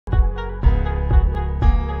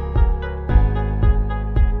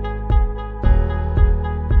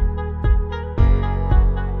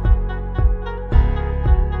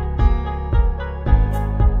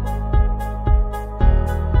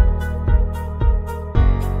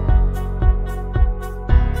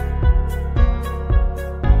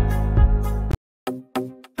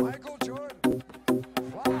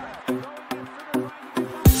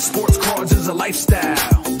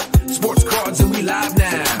lifestyle. Sports cards and we live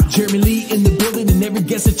now. Jeremy Lee in the building and every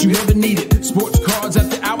guest that you ever needed. Sports cards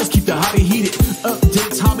after hours keep the hobby heated.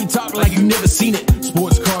 Updates, hobby talk like you've never seen it.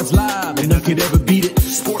 Sports cards live and none could ever beat it.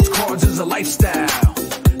 Sports cards is a lifestyle.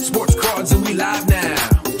 Sports cards and we live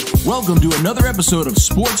now. Welcome to another episode of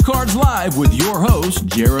Sports Cards Live with your host,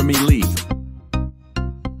 Jeremy Lee.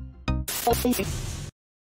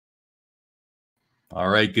 All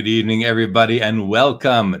right, good evening, everybody, and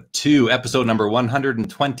welcome to episode number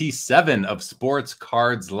 127 of Sports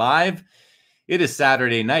Cards Live. It is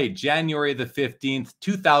Saturday night, January the 15th,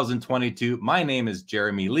 2022. My name is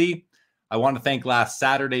Jeremy Lee. I want to thank last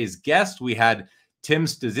Saturday's guest. We had Tim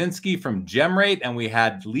Stasinski from GemRate, and we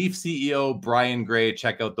had Leaf CEO Brian Gray.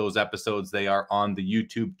 Check out those episodes. They are on the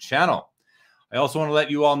YouTube channel. I also want to let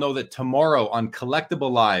you all know that tomorrow on Collectible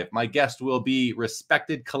Live, my guest will be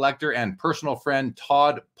respected collector and personal friend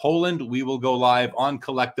Todd Poland. We will go live on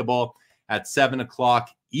Collectible at 7 o'clock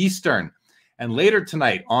Eastern. And later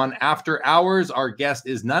tonight on After Hours, our guest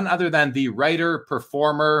is none other than the writer,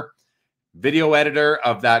 performer, video editor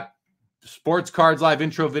of that Sports Cards Live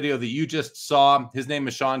intro video that you just saw. His name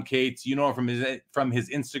is Sean Cates. You know him from his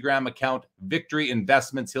Instagram account, Victory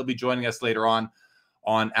Investments. He'll be joining us later on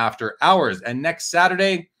After Hours. And next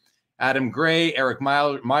Saturday, Adam Gray, Eric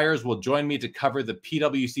Myers will join me to cover the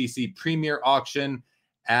PWCC Premier Auction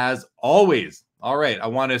as always. All right, I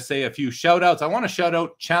want to say a few shout outs. I want to shout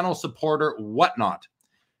out channel supporter Whatnot.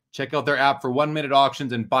 Check out their app for 1 minute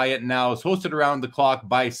auctions and buy it now. It's hosted around the clock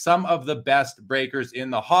by some of the best breakers in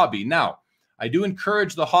the hobby. Now, I do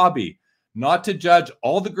encourage the hobby not to judge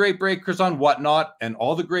all the great breakers on Whatnot and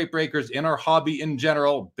all the great breakers in our hobby in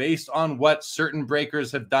general based on what certain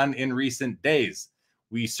breakers have done in recent days.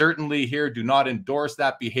 We certainly here do not endorse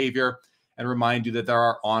that behavior and remind you that there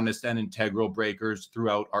are honest and integral breakers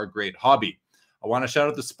throughout our great hobby. I want to shout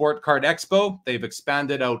out the Sport Card Expo. They've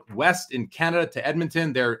expanded out west in Canada to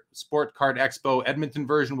Edmonton. Their Sport Card Expo Edmonton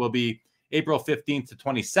version will be April 15th to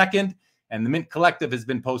 22nd. And the Mint Collective has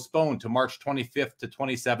been postponed to March 25th to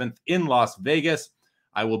 27th in Las Vegas.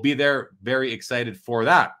 I will be there, very excited for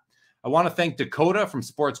that. I want to thank Dakota from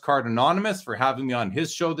Sports Card Anonymous for having me on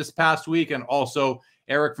his show this past week, and also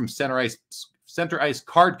Eric from Center Ice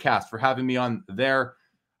Cardcast for having me on their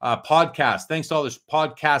podcast. Thanks to all the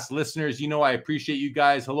podcast listeners. You know I appreciate you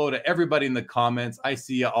guys. Hello to everybody in the comments. I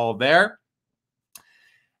see you all there.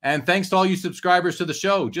 And thanks to all you subscribers to the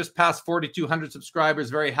show. Just past 4,200 subscribers.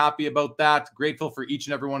 Very happy about that. Grateful for each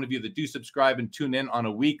and every one of you that do subscribe and tune in on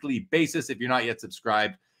a weekly basis. If you're not yet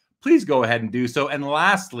subscribed, please go ahead and do so. And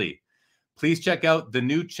lastly, please check out the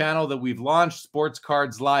new channel that we've launched, Sports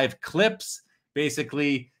Cards Live Clips.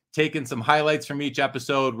 Basically, taking some highlights from each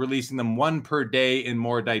episode, releasing them one per day in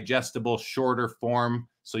more digestible, shorter form.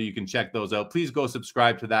 So you can check those out. Please go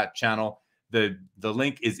subscribe to that channel. The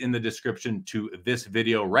link is in the description to this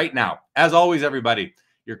video right now. As always, everybody,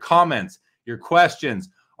 your comments, your questions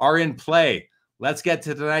are in play. Let's get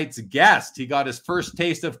to tonight's guest. He got his first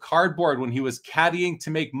taste of cardboard when he was caddying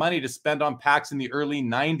to make money to spend on packs in the early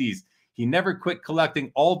 90s. He never quit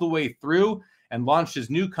collecting all the way through and launched his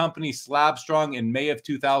new company, Slab Strong, in May of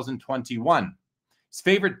 2021. His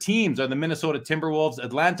favorite teams are the Minnesota Timberwolves,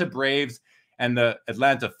 Atlanta Braves, and the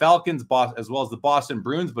Atlanta Falcons, as well as the Boston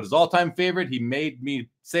Bruins. But his all-time favorite, he made me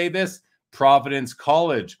say this, Providence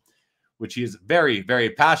College, which he is very,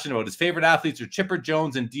 very passionate about. His favorite athletes are Chipper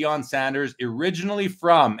Jones and Deion Sanders, originally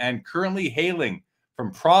from and currently hailing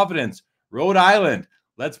from Providence, Rhode Island.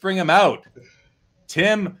 Let's bring him out.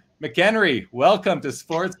 Tim McEnery, welcome to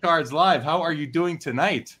Sports Cards Live. How are you doing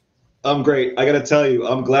tonight? I'm great. I got to tell you,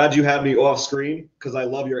 I'm glad you had me off screen because I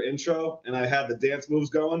love your intro and I had the dance moves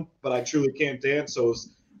going, but I truly can't dance, so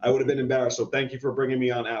I would have been embarrassed. So thank you for bringing me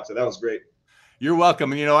on after. That was great. You're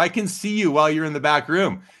welcome. And, you know, I can see you while you're in the back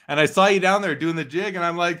room. And I saw you down there doing the jig, and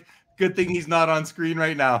I'm like, good thing he's not on screen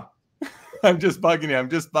right now. I'm just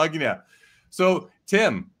bugging you. So,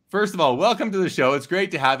 Tim, first of all, welcome to the show. It's great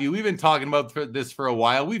to have you. We've been talking about this for a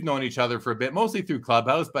while. We've known each other for a bit, mostly through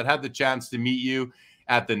Clubhouse, but had the chance to meet you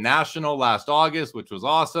at the National last August, which was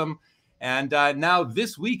awesome. And now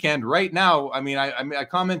this weekend, right now, I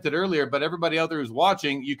commented earlier, but everybody out there who's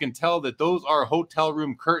watching, you can tell that those are hotel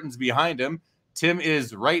room curtains behind him. Tim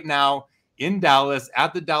is right now in Dallas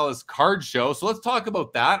at the Dallas Card Show. So let's talk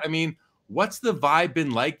about that. I mean, what's the vibe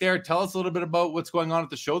been like there? Tell us a little bit about what's going on at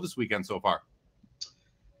the show this weekend so far.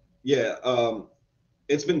 Yeah,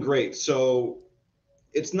 it's been great. So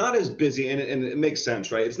it's not as busy, and it makes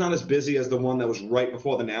sense, right? It's not as busy as the one that was right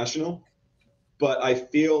before the National, but I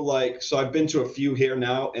feel like, so I've been to a few here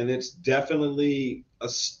now, and it's definitely a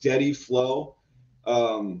steady flow.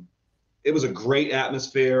 it was a great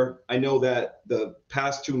atmosphere. I know that the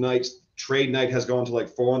past 2 nights, trade night has gone to like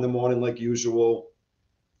 4 in the morning, like usual.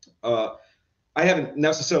 I haven't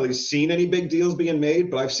necessarily seen any big deals being made,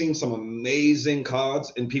 but I've seen some amazing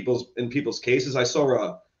cards in people's cases. I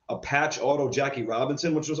saw a patch auto Jackie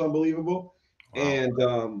Robinson, which was unbelievable, Wow.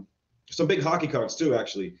 and some big hockey cards too,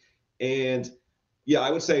 actually. And yeah,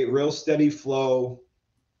 I would say real steady flow.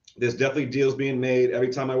 There's definitely deals being made. Every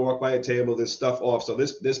time I walk by a table, there's stuff off. So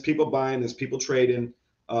there's people buying, there's people trading.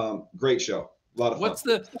 Great show. A lot of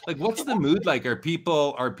fun. What's the mood like? Are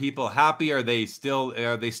people happy? Are they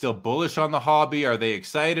still bullish on the hobby? Are they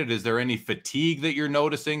excited? Is there any fatigue that you're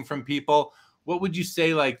noticing from people? What would you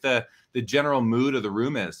say like the general mood of the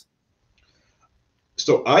room is?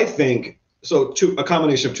 So I think a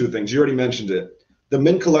combination of two things. You already mentioned it. The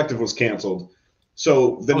Mint Collective was canceled.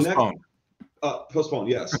 So the Postponed. Postponed,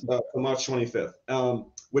 yes, for March 25th,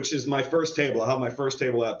 which is my first table. I'll have my first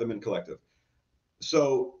table at the Mint Collective.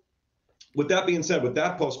 So with that being said, with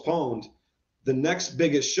that postponed, the next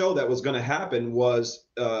biggest show that was going to happen was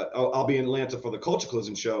I'll be in Atlanta for the Culture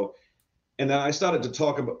Collision show. And then I started to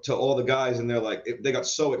talk to all the guys, and they're like, they got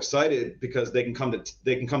so excited because they can come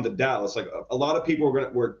to Dallas. Like a lot of people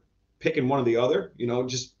were picking one or the other, you know,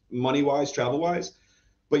 just money wise, travel wise.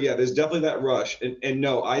 But yeah, there's definitely that rush. And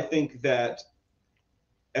no, I think that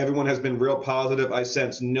everyone has been real positive. I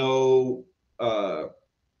sense no,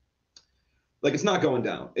 like it's not going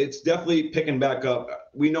down. It's definitely picking back up.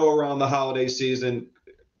 We know around the holiday season,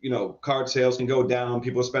 you know, card sales can go down.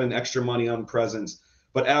 People are spending extra money on presents,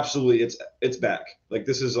 but absolutely it's back. Like it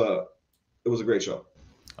was a great show.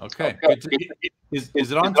 Okay. Is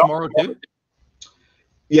it on tomorrow too?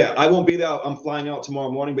 Yeah, I won't be there. I'm flying out tomorrow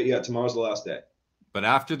morning, but yeah, tomorrow's the last day. But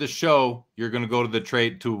after the show, you're going to go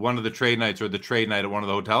to one of the trade nights or the trade night at one of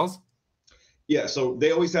the hotels? Yeah, so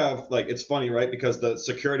they always have, like, it's funny, right? Because the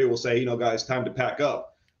security will say, you know, guys, time to pack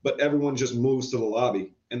up. But everyone just moves to the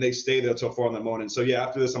lobby and they stay there till 4 in the morning. So yeah,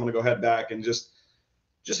 after this, I'm going to go head back and just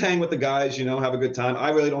hang with the guys, you know, have a good time.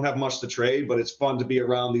 I really don't have much to trade, but it's fun to be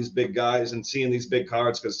around these big guys and seeing these big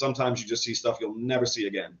cards because sometimes you just see stuff you'll never see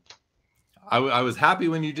again. I was happy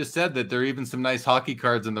when you just said that there are even some nice hockey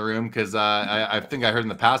cards in the room because I think I heard in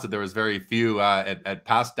the past that there was very few at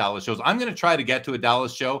past Dallas shows. I'm going to try to get to a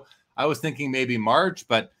Dallas show. I was thinking maybe March,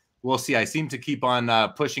 but we'll see. I seem to keep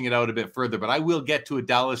on pushing it out a bit further, but I will get to a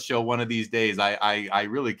Dallas show one of these days. I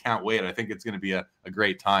really can't wait. I think it's going to be a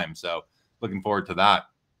great time. So looking forward to that.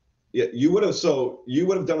 Yeah, you would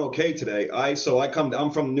have done okay today.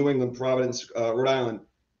 I'm from New England, Providence, Rhode Island,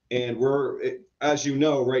 and as you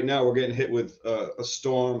know, right now we're getting hit with a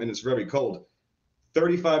storm and it's very cold.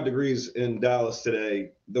 35 degrees in Dallas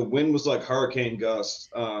today. The wind was like hurricane gusts.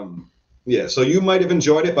 Yeah, so you might have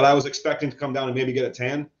enjoyed it, but I was expecting to come down and maybe get a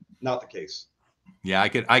tan. Not the case. Yeah, I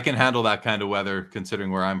can handle that kind of weather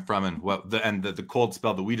considering where I'm from and the cold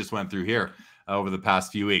spell that we just went through here over the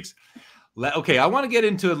past few weeks. Okay, I want to get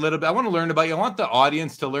into a little bit. I want to learn about you. I want the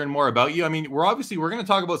audience to learn more about you. I mean, we're going to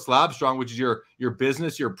talk about Slab Strong, which is your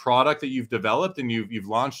business, your product that you've developed and you've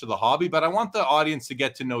launched to the hobby. But I want the audience to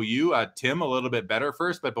get to know you, Tim, a little bit better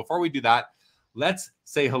first. But before we do that, let's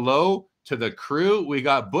say hello to the crew. We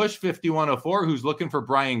got Bush 5104, who's looking for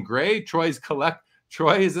Brian Gray. Troy is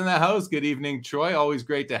in the house. Good evening, Troy. Always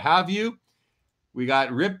great to have you. We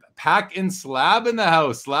got Rip Pack and Slab in the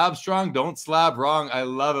house. Slab Strong, don't slab wrong. I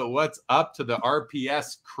love it. What's up to the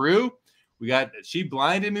RPS crew? We got She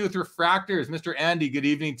Blinded Me with Refractors. Mr. Andy, good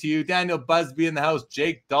evening to you. Daniel Busby in the house.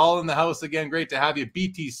 Jake Dahl in the house again. Great to have you.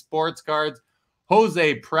 BT Sports Cards.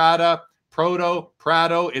 Jose Prado.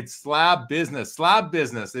 It's Slab Business. Slab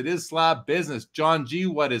Business. It is Slab Business. John G,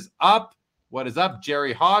 what is up? What is up?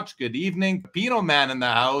 Jerry Hodge, good evening. Pepino Man in the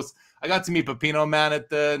house. I got to meet Pepino Man at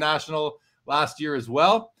the National last year as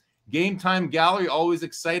well. Game Time Gallery, always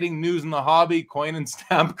exciting news in the hobby. Coin and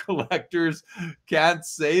stamp collectors can't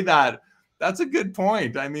say that. That's a good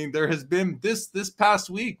point. I mean, there has been this past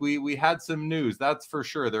week, we had some news, that's for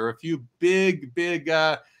sure. There are a few big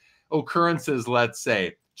occurrences, let's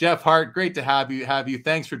say. Jeff Hart, great to have you.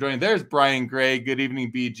 Thanks for joining. There's Brian Gray. Good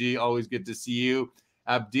evening, BG. Always good to see you.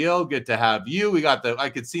 Abdil, good to have you. I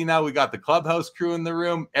could see now we got the Clubhouse crew in the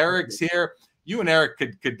room. Eric's here. You and Eric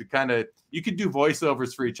could kind of, you could do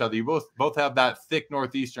voiceovers for each other. You both have that thick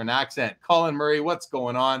Northeastern accent. Colin Murray, what's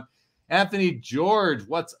going on? Anthony George,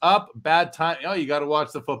 what's up? Bad time. Oh, you got to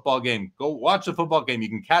watch the football game. Go watch the football game. You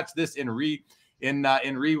can catch this in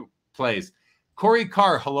replays. Corey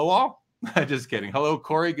Carr, hello all. Just kidding. Hello,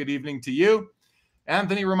 Corey. Good evening to you.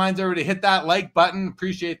 Anthony reminds everybody to hit that like button.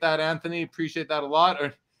 Appreciate that, Anthony. Appreciate that a lot.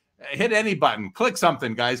 Or hit any button. Click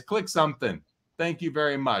something, guys. Click something. Thank you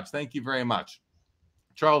very much. Thank you very much.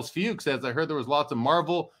 Charles Fuchs says, I heard there was lots of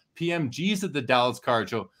Marvel PMGs at the Dallas Card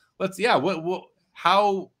Show.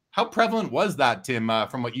 How prevalent was that, Tim,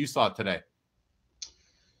 from what you saw today?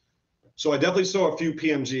 So I definitely saw a few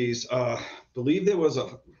PMGs. Believe there was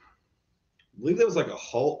like a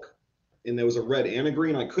Hulk, and there was a red and a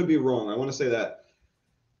green. I could be wrong. I want to say that,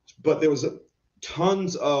 but there was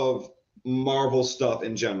tons of Marvel stuff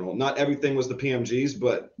in general. Not everything was the PMGs,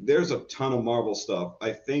 but there's a ton of Marvel stuff.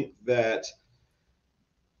 I think that,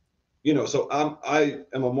 so I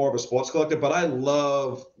am more of a sports collector, but I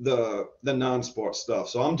love the non-sports stuff.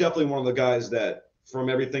 So I'm definitely one of the guys that, from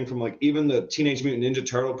everything from like even the Teenage Mutant Ninja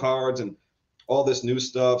Turtle cards and all this new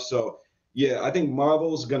stuff. So yeah, I think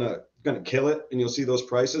Marvel's gonna kill it, and you'll see those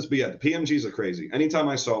prices. But yeah, the PMGs are crazy. Anytime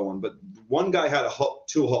I saw one, but one guy had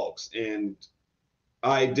two Hulks, and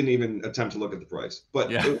I didn't even attempt to look at the price. But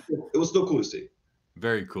yeah, it was still cool to see.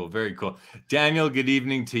 Very cool, very cool. Daniel, good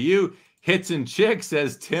evening to you. Hits and Chick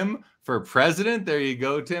says Tim for president. There you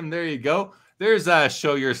go, Tim. There you go. There's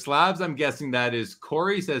Show Your Slabs. I'm guessing that is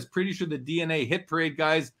Corey. Says pretty sure the DNA Hit Parade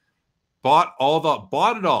guys bought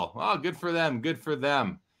it all. Oh, good for them. Good for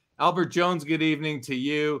them. Albert Jones, good evening to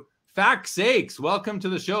you. Fact sakes, welcome to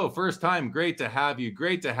the show. First time. Great to have you.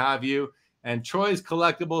 Great to have you. And Troy's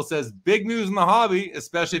Collectible says big news in the hobby,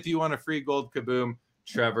 especially if you want a free gold kaboom.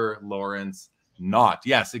 Trevor Lawrence, not.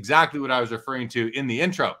 Yes, exactly what I was referring to in the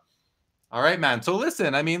intro. All right, man. So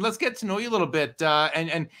listen, I mean, let's get to know you a little bit.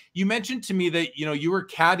 And you mentioned to me that, you were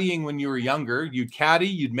caddying when you were younger. You'd caddy,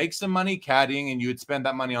 you'd make some money caddying, and you would spend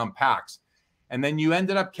that money on packs. And then you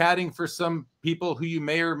ended up caddying for some people who you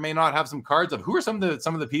may or may not have some cards of. Who are some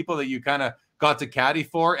of the people that you kind of got to caddy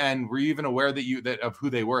for, and were you even aware of who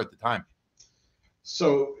they were at the time?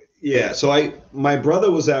 So yeah, my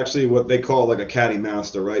brother was actually what they call like a caddy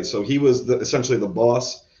master, right? So he was essentially the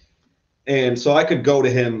boss. And so I could go to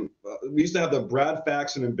him. We used to have the Brad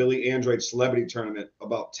Faxon and Billy Andrade celebrity tournament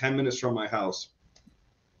about 10 minutes from my house.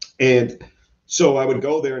 And so I would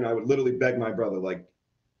go there and I would literally beg my brother, like,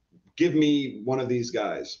 give me one of these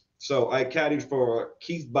guys. So I caddied for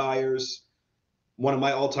Keith Byers, one of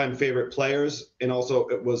my all-time favorite players, and also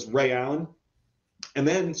it was Ray Allen. And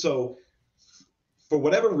then so for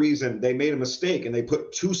whatever reason, they made a mistake and they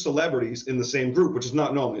put two celebrities in the same group, which is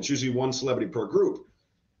not normal. It's usually one celebrity per group.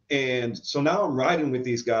 And so now I'm riding with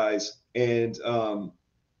these guys, and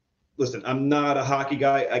listen, I'm not a hockey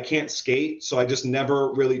guy. I can't skate, so I just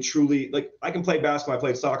never really truly, like, I can play basketball, I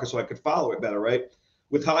played soccer, so I could follow it better, right?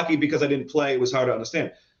 With hockey, because I didn't play, it was hard to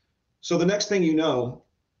understand. So the next thing you know,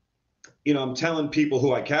 I'm telling people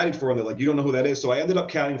who I caddied for, and they're like, you don't know who that is. So I ended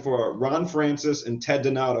up caddying for Ron Francis and Ted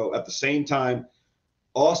Donato at the same time.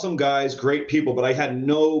 Awesome guys, great people, but I had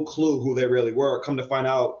no clue who they really were. Come to find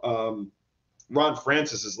out, Ron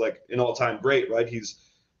Francis is like an all-time great, right? He's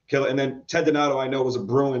killer. And then Ted Donato, I know, was a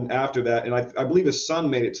Bruin after that. And I believe his son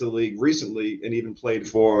made it to the league recently and even played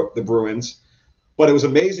for the Bruins. But it was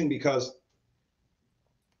amazing because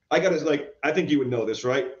I think you would know this,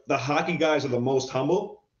 right? The hockey guys are the most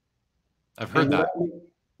humble. I've heard that.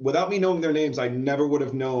 Without me knowing their names, I never would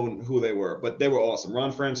have known who they were, but they were awesome.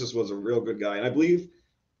 Ron Francis was a real good guy. And I believe,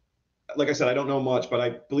 like I said, I don't know much, but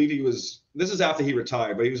I believe this is after he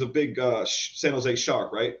retired, but he was a big San Jose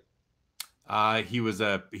Shark, right? He was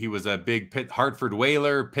a big Hartford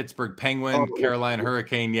Whaler, Pittsburgh Penguin, Carolina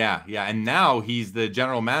Hurricane. Yeah. And now he's the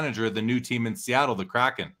general manager of the new team in Seattle, the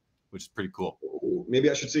Kraken, which is pretty cool. Maybe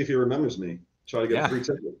I should see if he remembers me. Try to get a free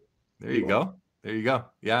ticket. There you go.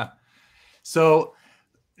 Yeah. So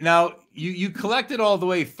now you collected all the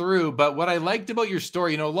way through, but what I liked about your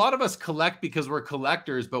story, a lot of us collect because we're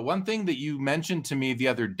collectors, but one thing that you mentioned to me the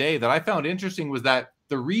other day that I found interesting was that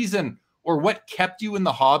the reason, or what kept you in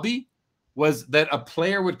the hobby, was that a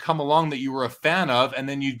player would come along that you were a fan of, and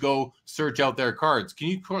then you'd go search out their cards. Can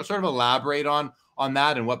you sort of elaborate on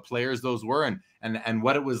that and what players those were, and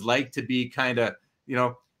what it was like to be kind of,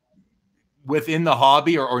 within the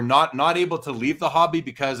hobby or not able to leave the hobby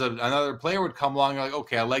because of another player would come along, and you're like,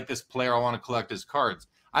 okay, I like this player, I want to collect his cards.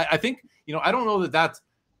 I think, I don't know that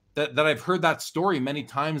I've heard that story many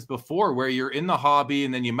times before, where you're in the hobby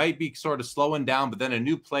and then you might be sort of slowing down, but then a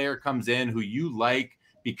new player comes in who you like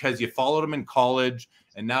because you followed them in college,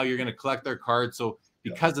 and now you're going to collect their cards. So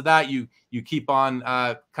because of that, you keep on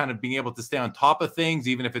kind of being able to stay on top of things,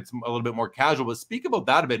 even if it's a little bit more casual. But speak about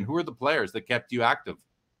that a bit, and who are the players that kept you active?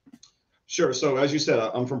 Sure. So as you said,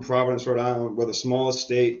 I'm from Providence, Rhode Island. We're the smallest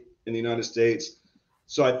state in the United States.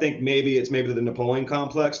 So I think maybe the Napoleon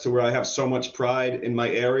complex, to where I have so much pride in my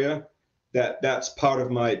area that's part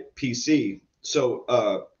of my PC.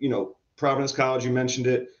 So, Providence College, you mentioned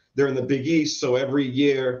it. They're in the Big East. So every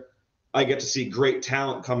year I get to see great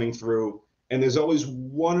talent coming through. And there's always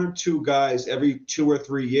one or two guys every 2 or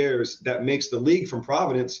 3 years that makes the league from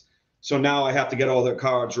Providence. So now I have to get all their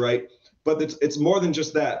cards, right? But it's more than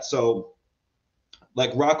just that. So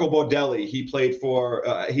like Rocco Bordelli, he played for,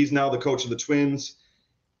 he's now the coach of the Twins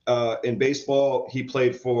in baseball. He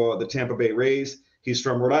played for the Tampa Bay Rays. He's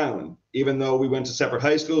from Rhode Island. Even though we went to separate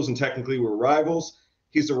high schools and technically we're rivals,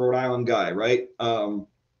 he's a Rhode Island guy, right?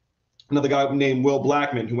 Another guy named Will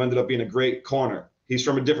Blackman, who ended up being a great corner. He's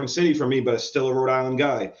from a different city from me, but still a Rhode Island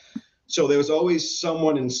guy. So there was always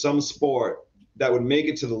someone in some sport that would make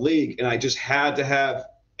it to the league, and I just had to have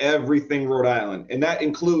everything Rhode Island. And that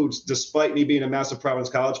includes, despite me being a massive Providence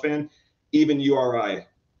College fan, even URI,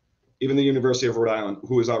 even the University of Rhode Island,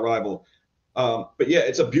 who is our rival. But yeah,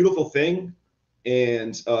 it's a beautiful thing.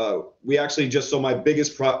 And we actually just, so my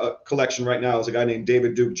biggest collection right now is a guy named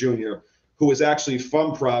David Duke Jr., who is actually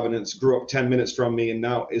from Providence, grew up 10 minutes from me, and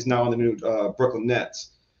now is on the new Brooklyn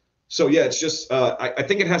Nets. So yeah, it's just, I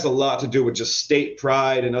think it has a lot to do with just state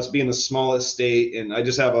pride and us being the smallest state. And I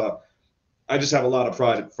just have a lot of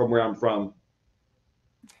pride from where I'm from.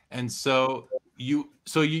 And so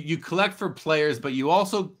you collect for players, but you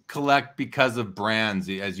also collect because of brands,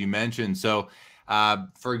 as you mentioned. So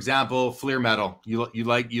for example, Fleer Metal, you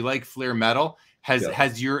like Fleer Metal.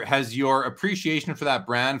 Has your appreciation for that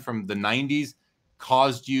brand from the 90s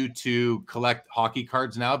caused you to collect hockey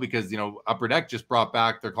cards now? Because, you know, Upper Deck just brought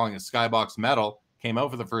back, they're calling it Skybox Metal, came out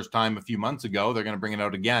for the first time a few months ago. They're going to bring it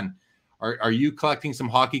out again. Are you collecting some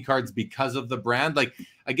hockey cards because of the brand? Like,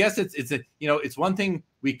 I guess it's one thing,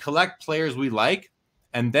 we collect players we like,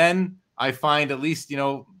 and then I find, at least, you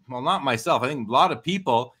know, well, not myself, I think a lot of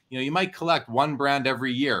people, you know, you might collect one brand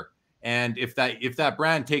every year. And if that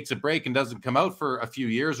brand takes a break and doesn't come out for a few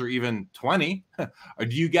years or even 20, or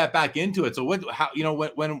do you get back into it? So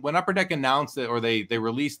when Upper Deck announced it, or they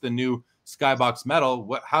released the new Skybox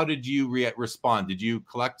Metal, how did you respond? Did you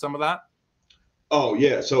collect some of that? Oh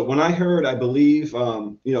yeah. So when I heard, I believe,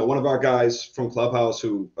 one of our guys from Clubhouse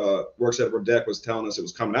who works at Upper Deck was telling us it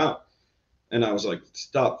was coming out, and I was like,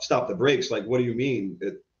 stop the brakes. Like, what do you mean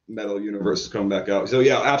Metal Universe is coming back out? So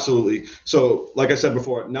yeah, absolutely. So like I said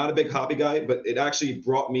before, not a big hobby guy, but it actually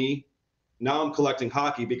brought me, now I'm collecting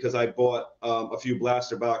hockey because I bought a few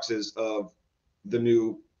blaster boxes of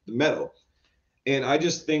the Metal. And I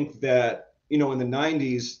just think that, you know, in the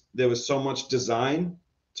 90s, there was so much design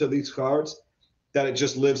to these cards that it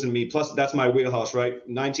just lives in me. Plus, that's my wheelhouse, right?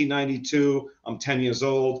 1992, I'm 10 years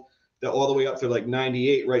old. They're all the way up to like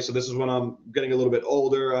 98, right? So this is when I'm getting a little bit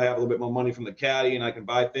older. I have a little bit more money from the caddy, and I can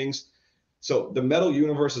buy things. So the Metal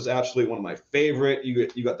Universe is absolutely one of my favorite.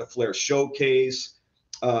 You got the Flair Showcase.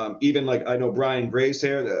 Even like, I know Brian Gray's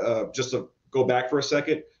here. Just to go back for a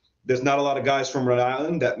second, there's not a lot of guys from Rhode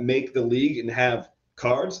Island that make the league and have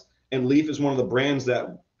cards. And Leaf is one of the brands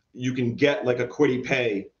that you can get like a quiddy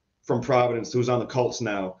pay from Providence, who's on the Colts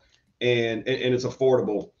now, and it's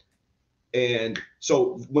affordable. And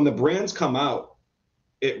so when the brands come out,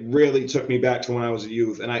 it really took me back to when I was a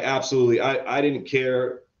youth. And I didn't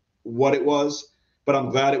care what it was, but I'm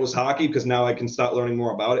glad it was hockey, because now I can start learning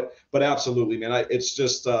more about it. But absolutely, man, it's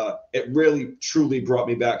just, it really, truly brought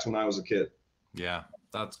me back to when I was a kid. Yeah,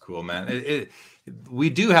 that's cool, man. We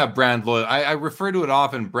do have brand loyalty. I refer to it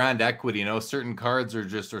often, brand equity. You know, certain cards are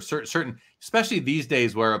just, or certain, especially these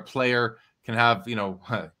days where a player can have, you know,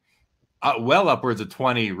 well upwards of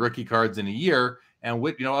 20 rookie cards in a year. And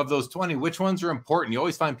of those 20, which ones are important? You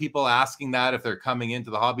always find people asking that if they're coming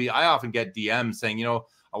into the hobby. I often get DMs saying, you know,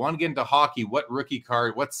 I want to get into hockey. What rookie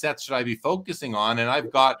card, what sets should I be focusing on? And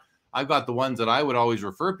I've got the ones that I would always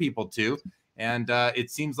refer people to. And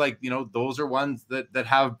it seems like, you know, those are ones that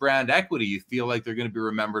have brand equity. You feel like they're going to be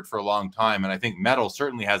remembered for a long time. And I think Metal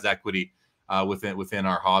certainly has equity within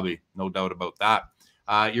our hobby. No doubt about that.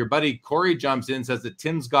 Your buddy Corey jumps in, says that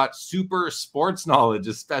Tim's got super sports knowledge,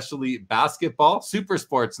 especially basketball, super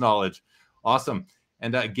sports knowledge. Awesome.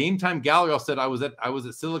 And Game Time Gallery said, I was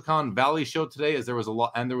at Silicon Valley show today, as there was a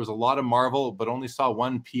lot of Marvel, but only saw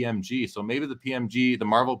one PMG. So maybe the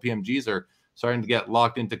Marvel PMGs are starting to get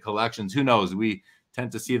locked into collections. Who knows? We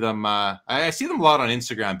tend to see them. I see them a lot on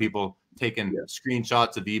Instagram, people taking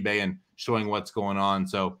screenshots of eBay and showing what's going on.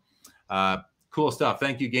 So cool stuff.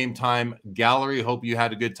 Thank you, Game Time Gallery. Hope you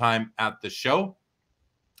had a good time at the show.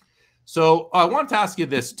 So I want to ask you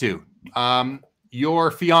this too.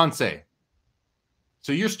 Your fiance.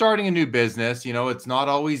 So you're starting a new business. You know, it's not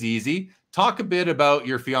always easy. Talk a bit about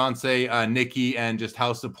your fiance, Nikki, and just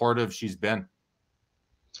how supportive she's been.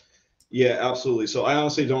 Yeah, absolutely. So I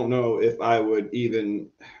honestly don't know if I would even,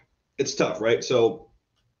 it's tough, right? So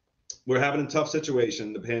we're having a tough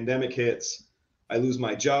situation. The pandemic hits. I lose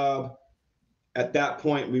my job. at that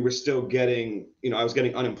point, we were still getting, I was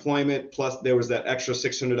getting unemployment, plus there was that extra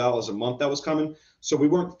 $600 a month that was coming. So we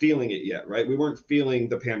weren't feeling it yet, right? We weren't feeling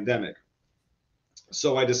the pandemic.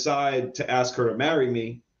 So I decided to ask her to marry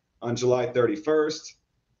me on July 31st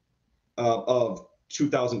of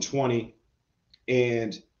 2020.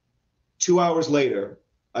 And 2 hours later,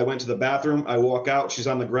 I went to the bathroom. I walk out. She's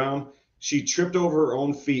on the ground. She tripped over her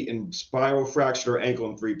own feet and spiral fractured her ankle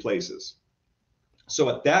in 3 places. So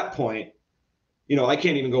at that point, I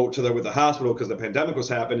can't even go to the hospital because the pandemic was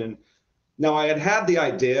happening. Now, I had the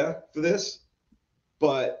idea for this,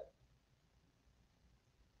 but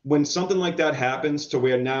when something like that happens to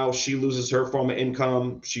where now she loses her form of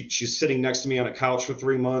income, she's sitting next to me on a couch for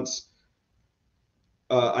 3 months.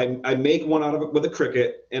 I make one out of it with a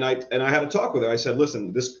cricket, and I had a talk with her. I said,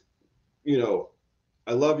 listen, this,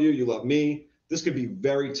 I love you, you love me. This could be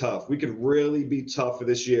very tough. We could really be tough for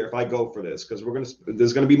this year if I go for this, because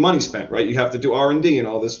there's gonna be money spent, right? You have to do R&D and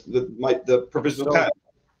all this, the provisional patent.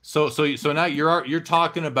 So now you're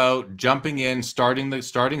talking about jumping in,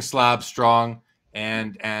 starting Slab Strong,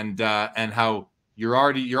 and how you're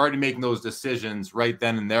already making those decisions right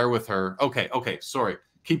then and there with her. Okay, sorry.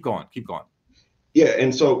 Keep going. Yeah,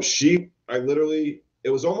 and so it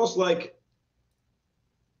was almost like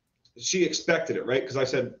she expected it, right? Because I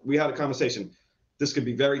said, we had a conversation. This could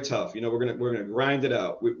be very tough. We're gonna grind it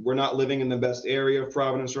out. We're not living in the best area of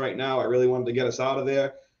Providence right now. I really wanted to get us out of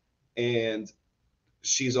there, and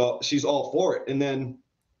she's all for it. And then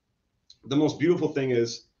the most beautiful thing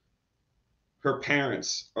is her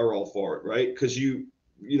parents are all for it, right? Because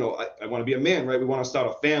I want to be a man, right? We want to start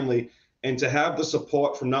a family, and to have the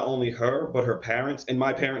support from not only her but her parents and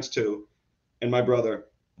my parents too, and my brother,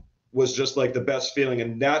 was just like the best feeling.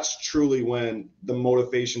 And that's truly when the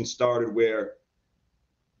motivation started, where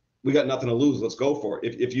we got nothing to lose. Let's go for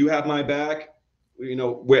it. If you have my back,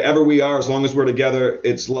 wherever we are, as long as we're together,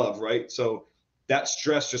 it's love, right? So that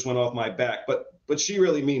stress just went off my back. But she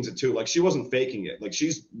really means it too. Like, she wasn't faking it. Like,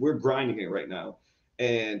 we're grinding it right now.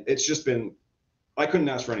 And it's just been, I couldn't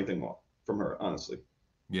ask for anything more from her, honestly.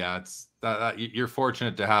 Yeah, it's you're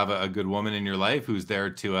fortunate to have a good woman in your life who's there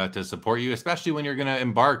to support you, especially when you're going to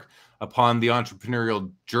embark upon the entrepreneurial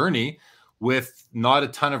journey with not a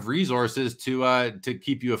ton of resources to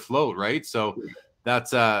keep you afloat, right? So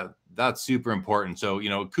that's super important. So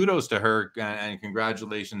kudos to her, and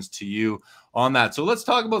congratulations to you on that. So let's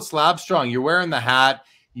talk about Slab Strong. You're wearing the hat.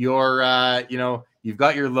 You're you've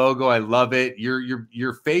got your logo. I love it.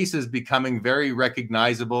 Your face is becoming very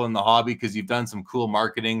recognizable in the hobby because you've done some cool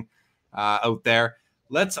marketing out there.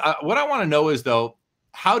 What I want to know is, though,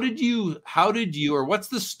 how did you, or what's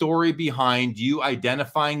the story behind you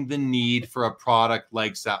identifying the need for a product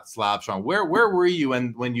like Slab Strong? Where were you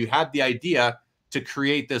when you had the idea to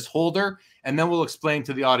create this holder? And then we'll explain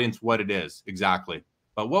to the audience what it is exactly.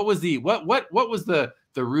 But what was the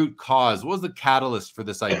root cause? What was the catalyst for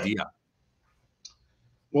this idea?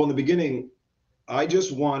 Well, in the beginning, I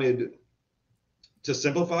just wanted to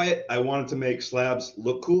simplify it. I wanted to make slabs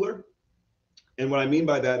look cooler. And what I mean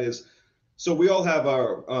by that is, so we all have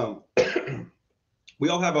our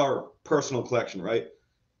personal collection, right?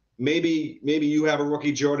 Maybe you have a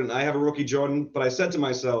rookie Jordan, I have a rookie Jordan, but I said to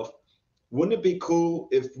myself, wouldn't it be cool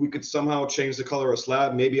if we could somehow change the color of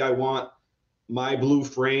slab? Maybe I want my blue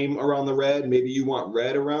frame around the red, maybe you want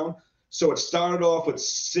red around. So it started off with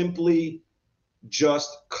simply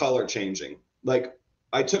just color changing. Like,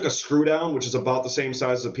 I took a screw down, which is about the same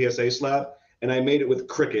size as a PSA slab, and I made it with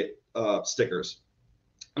Cricut stickers.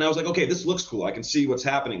 And I was like, okay, this looks cool. I can see what's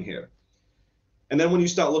happening here. And then when you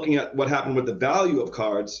start looking at what happened with the value of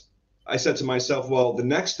cards, I said to myself, well, the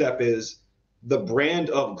next step is the brand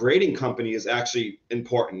of grading company is actually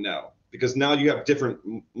important now, because now you have different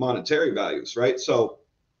monetary values, right? So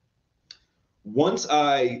once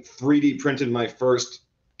I 3D printed my first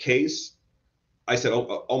case, I said,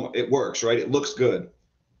 oh, it works, right? It looks good,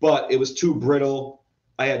 but it was too brittle.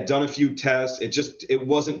 I had done a few tests. It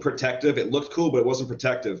wasn't protective. It looked cool, but it wasn't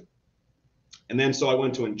protective. And then so I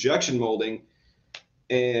went to injection molding,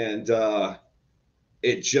 and that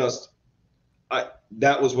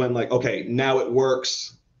was when, like, okay, now it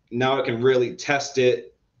works. Now I can really test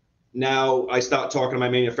it. Now I start talking to my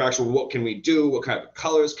manufacturer. What can we do? What kind of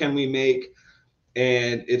colors can we make?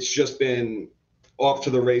 And it's just been off to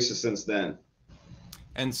the races since then.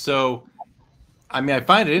 And so, I mean, I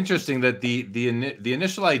find it interesting that the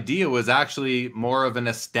initial idea was actually more of an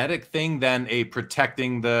aesthetic thing than a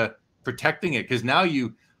protecting it, because now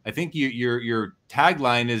I think your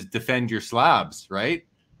tagline is defend your slabs, right?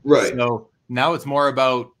 Right. So now it's more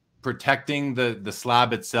about protecting the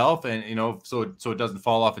slab itself, and so it doesn't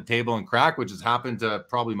fall off a table and crack, which has happened to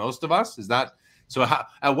probably most of us. Is that So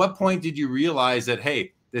at what point did you realize that,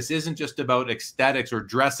 hey, this isn't just about aesthetics or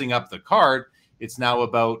dressing up the card, it's now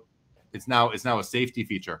a safety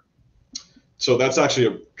feature? So that's actually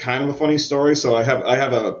a kind of a funny story. So I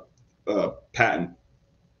have a patent,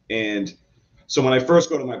 and so when I first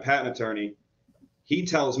go to my patent attorney, he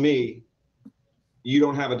tells me you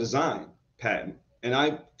don't have a design patent. And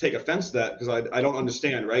I take offense to that because I don't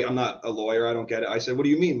understand, right? I'm not a lawyer. I don't get it. I said, what do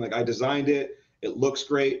you mean? Like, I designed it. It looks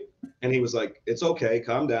great. And he was like, it's okay.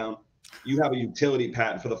 Calm down. You have a utility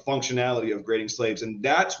patent for the functionality of grading slaves. And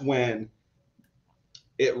that's when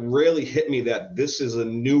it really hit me that this is a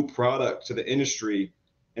new product to the industry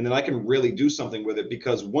and that I can really do something with it,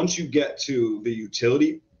 because once you get to the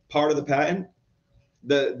utility part of the patent,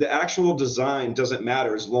 the actual design doesn't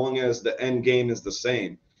matter as long as the end game is the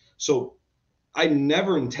same. So I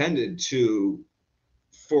never intended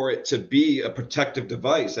for it to be a protective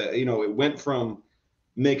device. It went from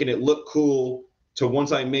making it look cool to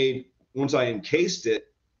once I encased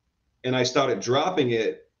it and I started dropping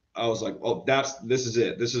it, I was like, oh, this is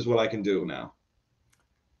it. This is what I can do now.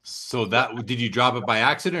 So did you drop it by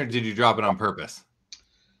accident or did you drop it on purpose?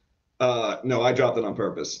 No, I dropped it on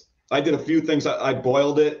purpose. I did a few things. I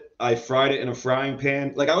boiled it. I fried it in a frying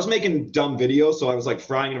pan. Like, I was making dumb videos, so I was like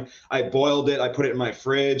frying it. I boiled it. I put it in my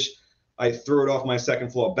fridge. I threw it off my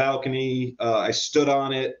second floor balcony. I stood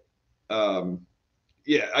on it.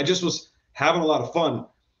 I just was having a lot of fun.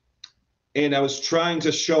 And I was trying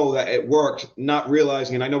to show that it worked, not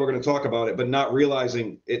realizing, and I know we're going to talk about it, but not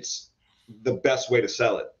realizing it's the best way to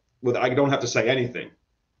sell it. I don't have to say anything.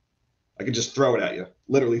 I could just throw it at you.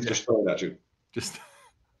 Literally, just throw it at you.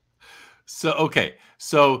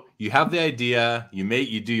 So you have the idea,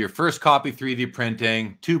 you do your first copy 3D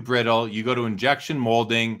printing, too brittle, you go to injection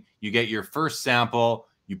molding, you get your first sample,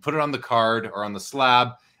 you put it on the card or on the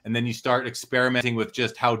slab, and then you start experimenting with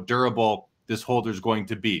just how durable this holder is going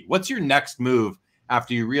to be. What's your next move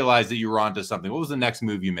after you realized that you were onto something? What was the next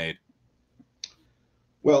move you made?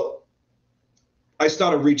 Well, I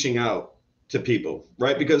started reaching out to people,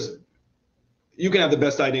 right? Because you can have the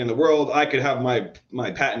best idea in the world. I could have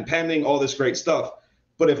my patent pending, all this great stuff.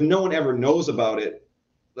 But if no one ever knows about it,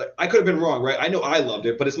 like, I could have been wrong, right? I know I loved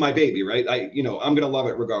it, but it's my baby, right? I'm going to love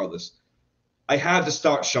it regardless. I had to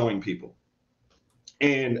start showing people.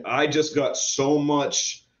 And I just got so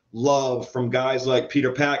much love from guys like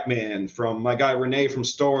Peter Pac-Man, from my guy Renee from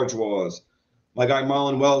Storage Wars, my guy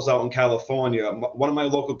Marlon Wells out in California, one of my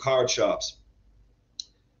local card shops.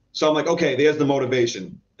 So I'm like, okay, there's the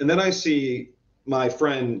motivation. And then I see my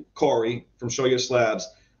friend Corey from Show Your Slabs.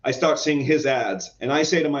 I start seeing his ads and I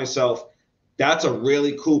say to myself, that's a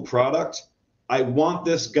really cool product. I want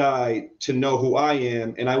this guy to know who I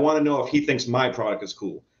am, and I want to know if he thinks my product is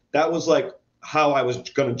cool. That was like how I was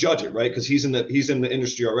going to judge it, right? Because he's in the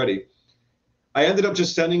industry already. I ended up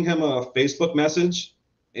just sending him a Facebook message,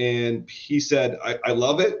 and he said, I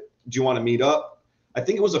love it. Do you want to meet up? I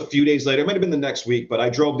think it was a few days later. It might have been the next week, but I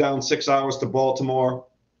drove down 6 hours to Baltimore.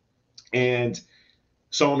 And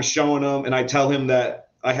so I'm showing him, and I tell him that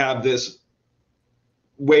I have this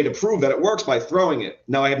way to prove that it works by throwing it.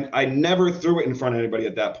 Now, I never threw it in front of anybody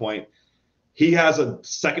at that point. He has a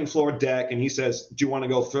second floor deck, and he says, do you want to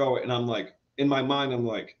go throw it? And I'm like, in my mind, I'm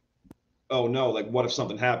like, oh no, like, what if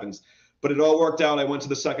something happens? But it all worked out. I went to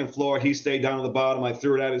the second floor. He stayed down at the bottom. I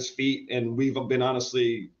threw it at his feet, and we've been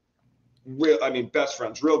honestly best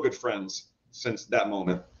friends, real good friends since that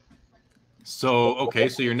moment. So, okay.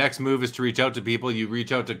 So your next move is to reach out to people. You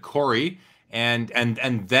reach out to Corey, and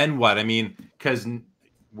then what? I mean, because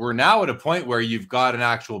we're now at a point where you've got an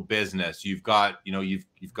actual business. You've got,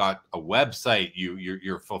 you've got a website.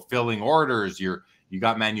 You're fulfilling orders. You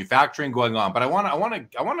got manufacturing going on. But I want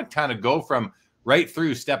to kind of go from right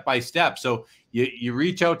through step by step. So you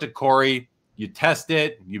reach out to Corey. You test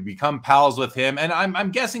it. You become pals with him, and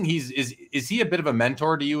I'm guessing is he a bit of a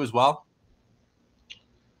mentor to you as well?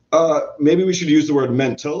 Maybe we should use the word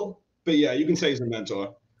mental, but yeah, you can say he's a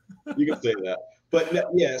mentor. You can say that. But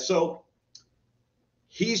yeah, so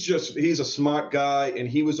he's a smart guy, and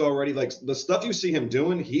he was already, like, the stuff you see him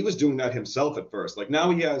doing, he was doing that himself at first. Like,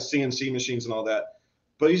 now he has CNC machines and all that,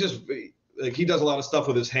 but he's just like, he does a lot of stuff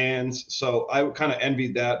with his hands. So I kind of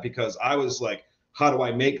envied that, because I was like, how do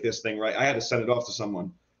I make this thing right? I had to send it off to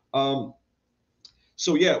someone.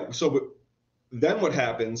 So then what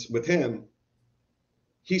happens with him?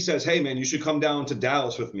 He says, hey man, you should come down to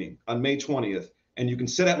Dallas with me on May 20th, and you can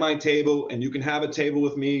sit at my table, and you can have a table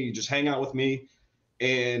with me. You just hang out with me.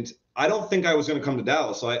 And I don't think I was going to come to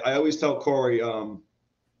Dallas. So I always tell Corey,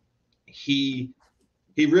 he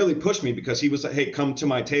really pushed me, because he was like, hey, come to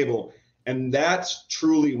my table. And that's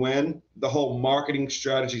truly when the whole marketing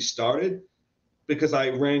strategy started. because I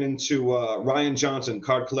ran into Ryan Johnson,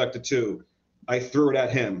 Card Collector 2. I threw it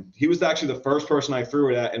at him. He was actually the first person I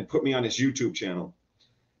threw it at and put me on his YouTube channel.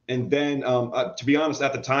 And then, to be honest,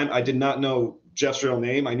 at the time, I did not know Jeff's real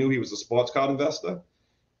name. I knew he was a sports card investor.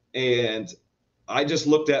 And I just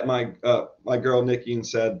looked at my my girl, Nikki, and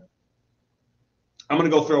said, I'm going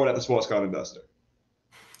to go throw it at the sports card investor.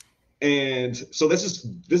 And so this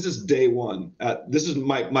is day one. This is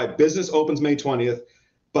my business opens May 20th.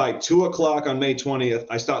 By 2 o'clock on May 20th,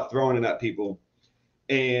 I start throwing it at people.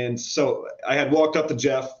 And so I had walked up to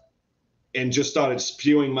Jeff and just started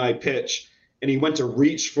spewing my pitch. And he went to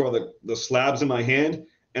reach for the slabs in my hand,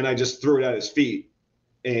 and I just threw it at his feet.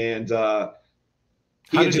 And how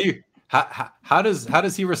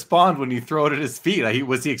does he respond when you throw it at his feet? He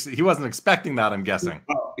wasn't expecting that, I'm guessing.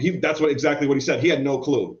 That's exactly what he said. He had no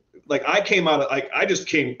clue. Like I just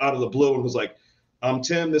came out of the blue and was like, I'm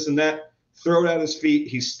Tim, this and that. Throw it at his feet.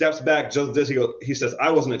 He steps back, just this. He says,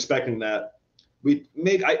 I wasn't expecting that.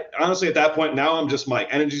 Honestly, at that point, now I'm just, my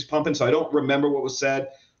energy's pumping, so I don't remember what was said.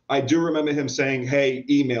 I do remember him saying, hey,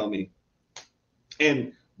 email me.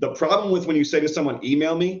 And the problem with when you say to someone,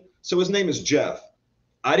 email me, so his name is Jeff.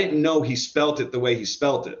 I didn't know he spelt it the way he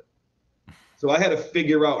spelt it. So I had to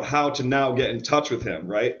figure out how to now get in touch with him,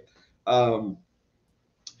 right?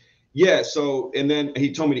 Yeah, so, and then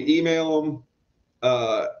he told me to email him.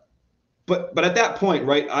 But at that point,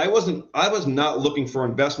 right, I was not looking for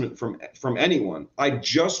investment from anyone.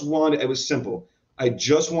 It was simple. I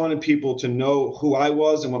just wanted people to know who I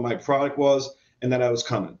was and what my product was, and that I was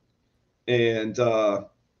coming. And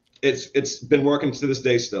it's been working to this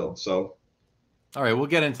day still. So, all right, we'll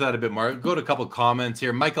get into that a bit more. Go to a couple of comments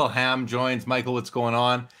here. Michael Ham joins. Michael, what's going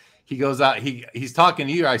on? He goes out. He's talking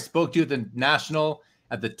to you. I spoke to you at the National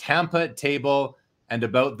at the Tampa table and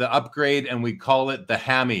about the upgrade, and we call it the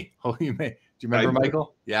hammy. Oh, do you remember,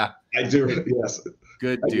 Michael? Yeah, I do. Yes.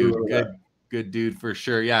 Good dude. Good dude for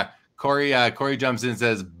sure. Yeah. Corey jumps in and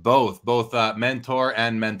says both mentor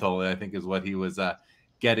and mental, I think is what he was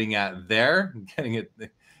getting at there.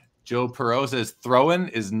 Joe Perot says throwing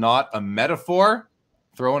is not a metaphor.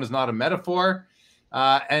 Throwing is not a metaphor.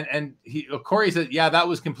 And Corey said, yeah, that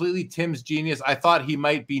was completely Tim's genius. I thought he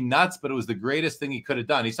might be nuts, but it was the greatest thing he could have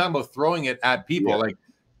done. He's talking about throwing it at people like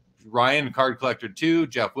Ryan, Card Collector 2,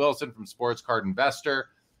 Jeff Wilson from Sports Card Investor.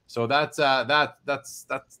 So that's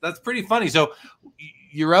pretty funny. So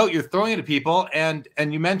you're out, you're throwing it at people, and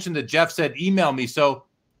you mentioned that Jeff said email me. So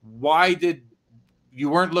why did you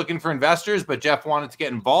weren't looking for investors, but Jeff wanted to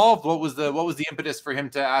get involved? What was the impetus for him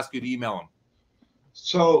to ask you to email him?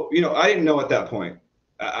 So, I didn't know at that point.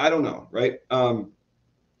 I don't know, right?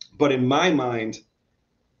 But in my mind,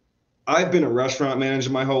 I've been a restaurant manager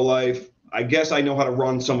my whole life. I guess I know how to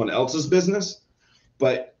run someone else's business,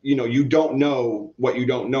 but you don't know what you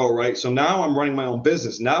don't know, right? So now I'm running my own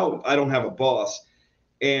business. Now I don't have a boss.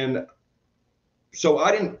 And so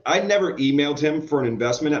I never emailed him for an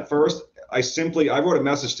investment at first. I wrote a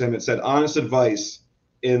message to him that said honest advice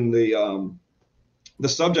in the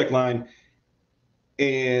subject line.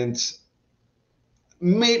 And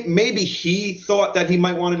maybe he thought that he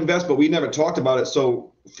might want to invest, but we never talked about it.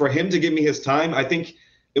 So for him to give me his time, I think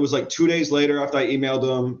it was like 2 days later after I emailed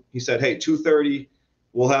him, he said, hey, 2:30,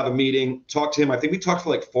 we'll have a meeting. Talk to him. I think we talked for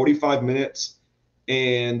like 45 minutes,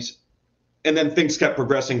 and then things kept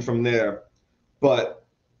progressing from there. But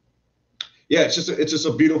yeah, it's just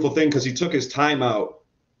a beautiful thing because he took his time out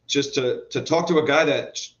just to talk to a guy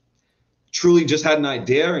that truly just had an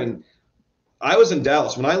idea. And I was in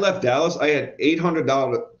Dallas. When I left Dallas, I had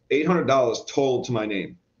 $800 told to my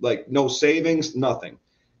name, like no savings, nothing.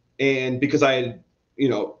 And because I had,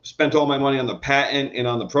 spent all my money on the patent and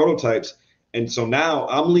on the prototypes. And so now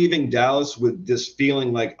I'm leaving Dallas with this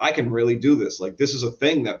feeling like I can really do this. Like this is a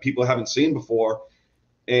thing that people haven't seen before.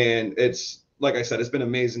 And it's, like I said, it's been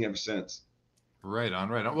amazing ever since. Right on.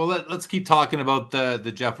 Well, let's keep talking about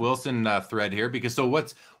the Jeff Wilson thread here, because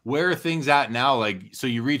where are things at now? Like, so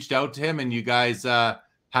you reached out to him and you guys had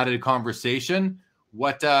a conversation.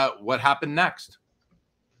 What happened next?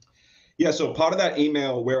 Yeah. So part of that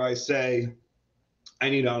email where I say I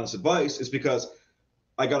need honest advice is because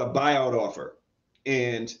I got a buyout offer.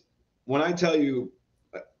 And when I tell you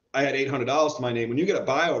I had $800 to my name, when you get a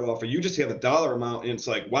buyout offer, you just hear the dollar amount and it's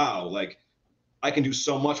like, wow, like I can do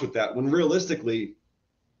so much with that. When realistically,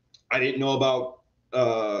 I didn't know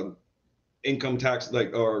about income tax,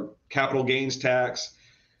 or capital gains tax.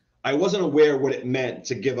 I wasn't aware what it meant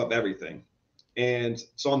to give up everything. And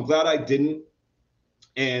so I'm glad I didn't.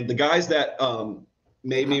 And the guys that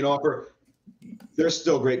made me an offer, they're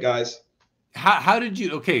still great guys. How did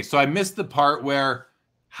you, okay, so I missed the part where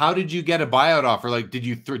How did you get a buyout offer? Like, did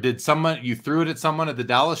you threw it at someone at the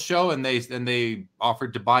Dallas show and they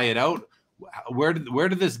offered to buy it out? Where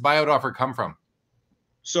did this buyout offer come from?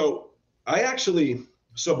 So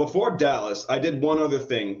so before Dallas, I did one other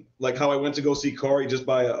thing, like how I went to go see Corey just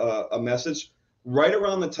by a message. Right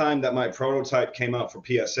around the time that my prototype came out for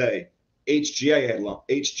PSA,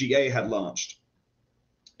 HGA had launched,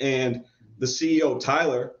 and the CEO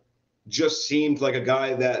Tyler just seemed like a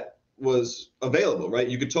guy that was available, right?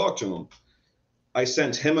 You could talk to him. I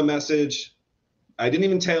sent him a message. I didn't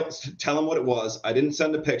even tell him what it was. I didn't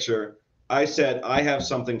send a picture. I said, I have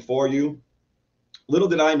something for you. Little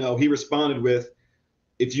did I know, he responded with,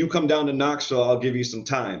 if you come down to Knoxville, I'll give you some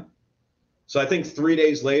time. So I think 3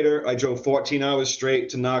 days later, I drove 14 hours straight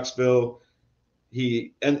to Knoxville.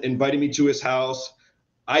 He invited me to his house.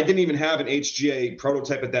 I didn't even have an HGA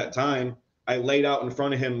prototype at that time. I laid out in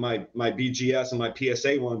front of him my BGS and my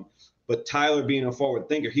PSA one, but Tyler, being a forward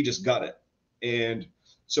thinker, he just got it. And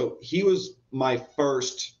so he was my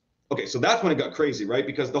first. Okay, so that's when it got crazy, right?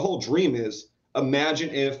 Because the whole dream is, imagine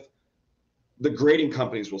if the grading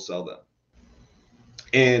companies will sell them.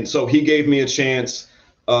 And so he gave me a chance.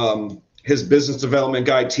 His business development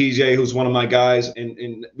guy, TJ, who's one of my guys,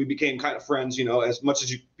 and we became kind of friends, you know, as much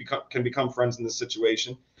as you can become friends in this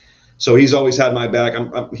situation. So he's always had my back.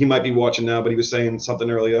 He might be watching now, but he was saying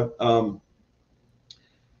something earlier.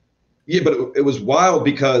 Yeah, but it was wild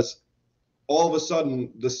because all of a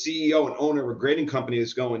sudden the CEO and owner of a grading company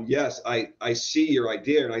is going, yes, I see your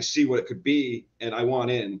idea and I see what it could be and I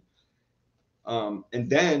want in. And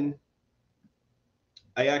then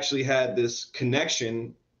I actually had this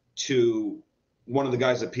connection to one of the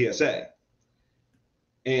guys at PSA.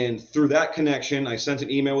 And through that connection, I sent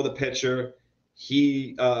an email with a picture.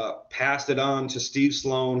 He passed it on to Steve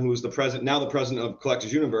Sloan, who's now the president of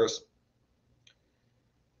Collectors Universe.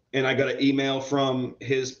 And I got an email from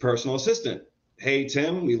his personal assistant. Hey,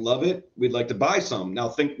 Tim, we love it. We'd like to buy some.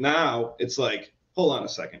 Now it's like, hold on a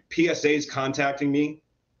second. PSA's contacting me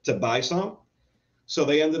to buy some. So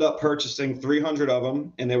they ended up purchasing 300 of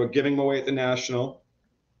them, and they were giving them away at the National.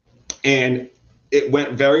 And it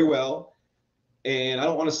went very well. And I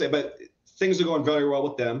don't want to say, but things are going very well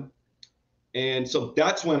with them. And so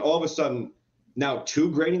that's when all of a sudden now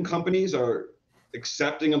 2 grading companies are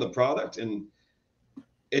accepting of the product. And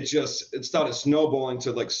it started snowballing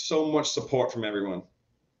to like so much support from everyone.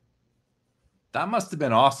 That must have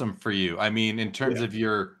been awesome for you. I mean, in terms of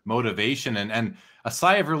your motivation and a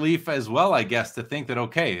sigh of relief as well, I guess, to think that,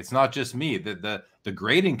 okay, it's not just me, that the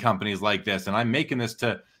grading companies like this, and I'm making this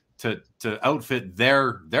to outfit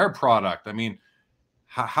their product. I mean,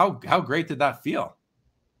 how great did that feel?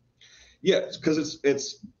 Yeah, because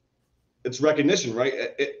it's recognition, right?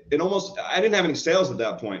 It almost, I didn't have any sales at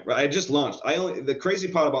that point, right? I just launched. The crazy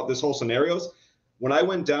part about this whole scenario is when I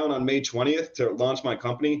went down on May 20th to launch my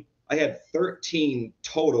company, I had 13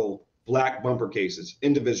 total black bumper cases,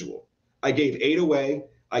 individual. I gave 8 away.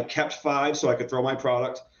 I kept 5 so I could throw my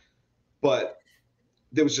product, but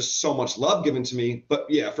there was just so much love given to me. But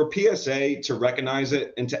yeah, for PSA to recognize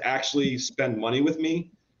it and to actually spend money with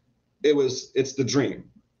me, it's the dream.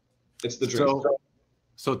 It's the dream.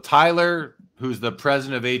 So Tyler, who's the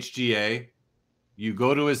president of HGA, you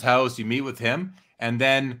go to his house, you meet with him, and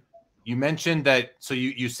then you mentioned that, so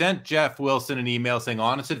you sent Jeff Wilson an email saying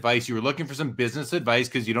honest advice. You were looking for some business advice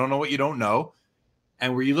because you don't know what you don't know.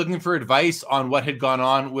 And were you looking for advice on what had gone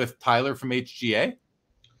on with Tyler from HGA?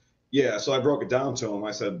 Yeah, so I broke it down to him. I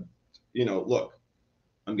said, you know, look,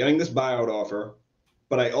 I'm getting this buyout offer,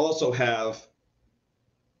 but I also have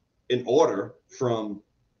an order from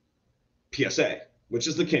PSA, which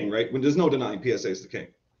is the king, right? When there's no denying PSA is the king.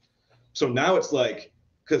 So now it's like,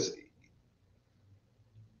 because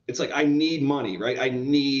it's like, I need money, right? I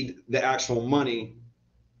need the actual money.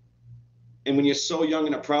 And when you're so young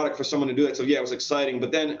in a product for someone to do it, so yeah, it was exciting.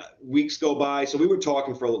 But then weeks go by. So we were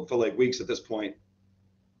talking for like weeks at this point.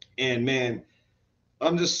 And man,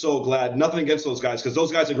 I'm just so glad. Nothing against those guys, because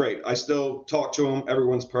those guys are great. I still talk to them.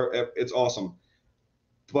 It's awesome.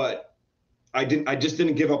 But I just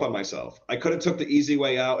didn't give up on myself. I could have took the easy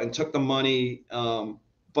way out and took the money.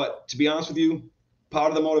 But to be honest with you, part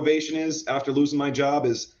of the motivation is, after losing my job,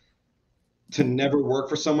 is to never work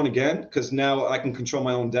for someone again, because now I can control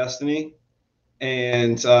my own destiny.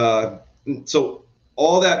 And so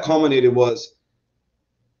all that culminated was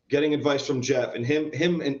getting advice from Jeff and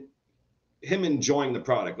him enjoying the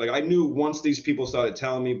product. Like, I knew once these people started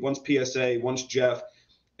telling me, once PSA, once Jeff.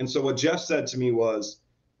 And so what Jeff said to me was,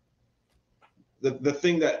 the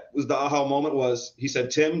thing that was the aha moment was, he said,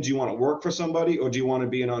 Tim, do you want to work for somebody or do you want to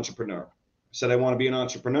be an entrepreneur? I said, I want to be an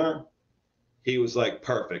entrepreneur. He was like,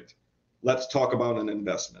 perfect. let's talk about an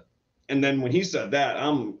investment. And then when he said that,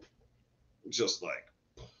 I'm just like,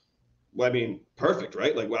 well, I mean, perfect,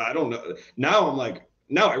 right? Like, well, I don't know. Now I'm like,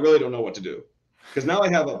 now I really don't know what to do, because now I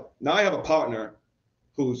have a partner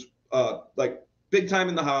who's like big time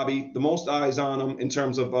in the hobby, the most eyes on him in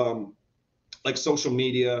terms of like social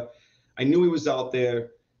media. I knew he was out there,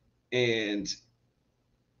 and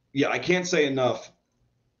yeah, I can't say enough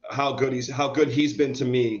how good he's been to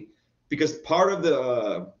me, because part of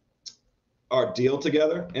the our deal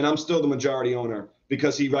together, and I'm still the majority owner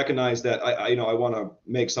because he recognized that I want to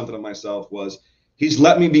make something of myself, was he's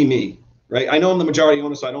let me be me, right? I know I'm the majority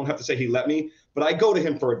owner, so I don't have to say he let me, but I go to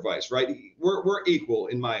him for advice, right? We're equal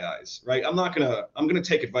in my eyes, right? I'm gonna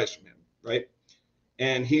take advice from him, right?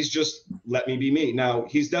 And he's just let me be me. Now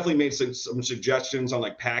he's definitely made some suggestions on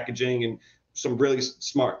like packaging and some really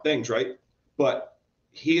smart things, right? But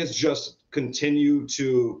he has just continued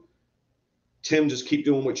to, Tim, just keep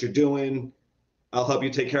doing what you're doing. I'll help you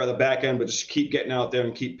take care of the back end, but just keep getting out there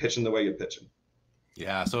and keep pitching the way you're pitching.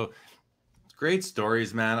 Yeah. So great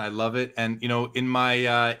stories, man. I love it. And, you know, in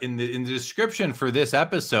my, in the description for this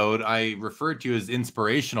episode, I referred to you as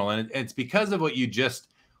inspirational, and it's because of what you just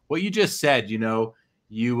said. You know,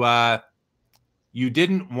 you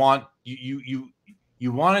didn't want, you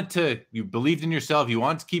wanted to, you believed in yourself. You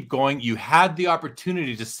wanted to keep going. You had the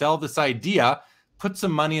opportunity to sell this idea, put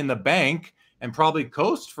some money in the bank, and probably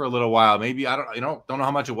coast for a little while. Maybe, I don't know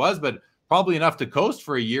how much it was, but probably enough to coast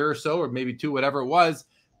for a year or so, or maybe two, whatever it was.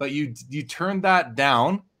 But you turned that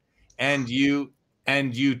down, and you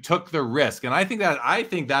took the risk. And I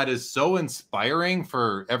think that is so inspiring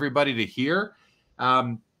for everybody to hear.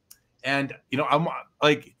 And you know,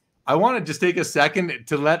 I want to just take a second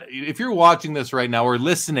to if you're watching this right now or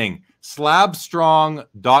listening,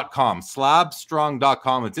 slabstrong.com,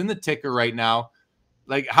 slabstrong.com. It's in the ticker right now.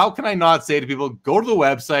 Like, how can I not say to people, go to the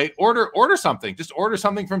website, order something, just order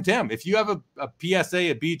something from Tim. If you have a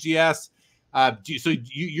PSA, a BGS, so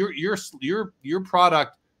your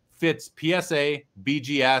product fits PSA,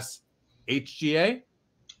 BGS, HGA.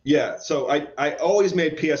 Yeah. So I always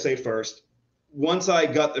made PSA first. Once I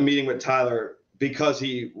got the meeting with Tyler, because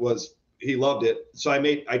he loved it. So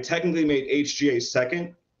I technically made HGA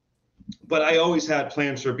second, but I always had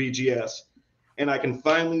plans for BGS. And I can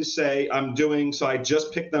finally say so I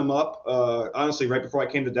just picked them up, honestly, right before I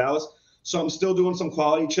came to Dallas. So I'm still doing some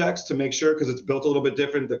quality checks to make sure, because it's built a little bit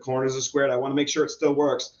different. The corners are squared. I want to make sure it still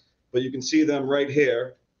works. But you can see them right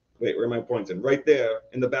here. Wait, where am I pointing? Right there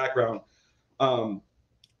in the background.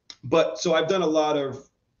 But so I've done a lot of,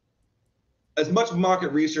 as much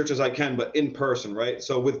market research as I can, but in person, right?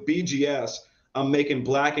 So with BGS, I'm making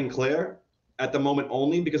black and clear at the moment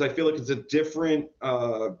only, because I feel like it's a different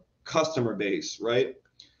customer base, right?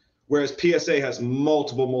 Whereas PSA has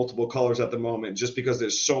multiple colors at the moment, just because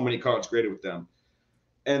there's so many cards graded with them.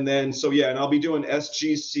 And then, so yeah, and I'll be doing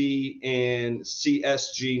SGC and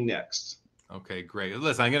CSG next. Okay, great.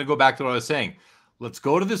 Listen, I'm going to go back to what I was saying. Let's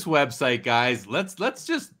go to this website, guys. Let's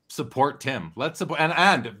just support Tim. Let's support,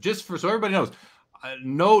 and just so everybody knows,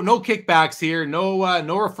 no kickbacks here, no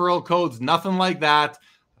referral codes, nothing like that.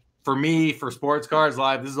 For me, for Sports Cards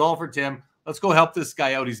Live, this is all for Tim. Let's go help this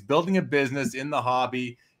guy out. He's building a business in the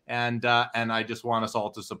hobby, and I just want us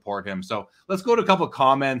all to support him. So let's go to a couple of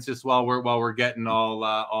comments just while we're getting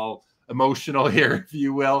all emotional here, if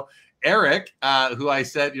you will. Eric, who I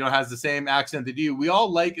said, you know, has the same accent that you. We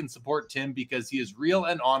all like and support Tim because he is real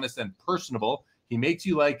and honest and personable. He makes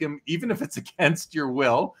you like him, even if it's against your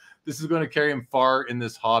will. This is going to carry him far in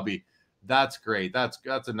this hobby. That's great. That's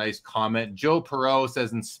a nice comment. Joe Perot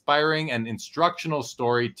says, inspiring and instructional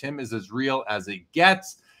story. Tim is as real as it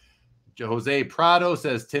gets. Jose Prado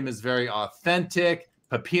says, Tim is very authentic.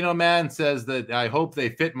 Pepino Man says that I hope they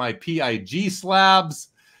fit my PIG slabs.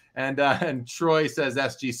 And Troy says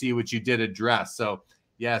SGC, which you did address. So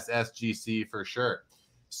yes, SGC for sure.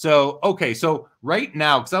 So, okay. So right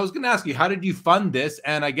now, because I was going to ask you, how did you fund this?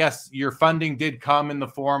 And I guess your funding did come in the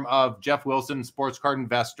form of Jeff Wilson, sports card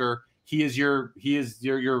investor. He is your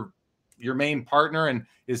main partner and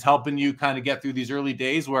is helping you kind of get through these early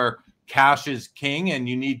days where cash is king and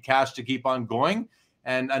you need cash to keep on going,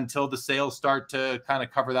 and until the sales start to kind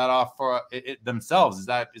of cover that off for it themselves. Is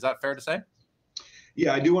that fair to say?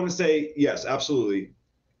 Yeah, I do want to say yes, absolutely.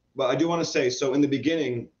 But I do want to say, so in the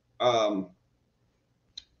beginning, I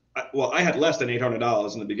had less than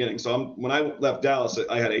 $800 in the beginning. So when I left Dallas,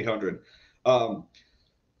 I had 800.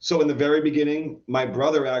 So in the very beginning, my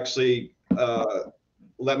brother actually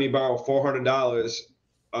let me borrow $400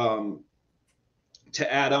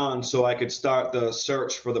 to add on so I could start the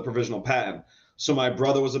search for the provisional patent. So my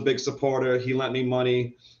brother was a big supporter. He lent me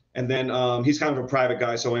money. And then he's kind of a private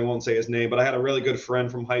guy, so I won't say his name, but I had a really good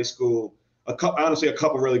friend from high school, honestly, a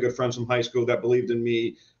couple really good friends from high school that believed in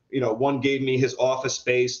me. You know, one gave me his office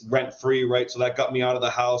space rent free, right? So that got me out of the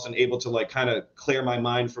house and able to like kind of clear my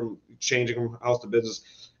mind from changing from house to business.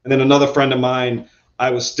 And then another friend of mine,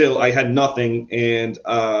 I had nothing, and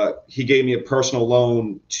he gave me a personal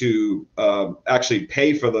loan to actually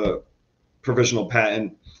pay for the provisional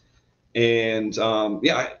patent. And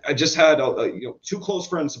yeah, I just had two close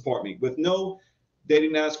friends support me with they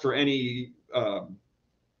didn't ask for any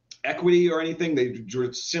equity or anything. They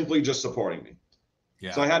were simply just supporting me.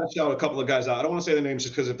 Yeah. So I had to shout a couple of guys out. I don't want to say their names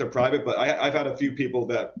just because if they're private, but I've had a few people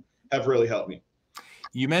that have really helped me.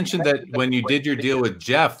 You mentioned that when you did your deal with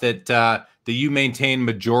Jeff, that you maintain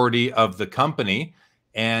majority of the company,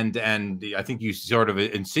 and I think you sort of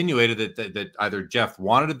insinuated that either Jeff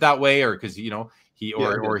wanted it that way, or because he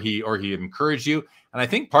encouraged you. And I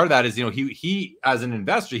think part of that is, he as an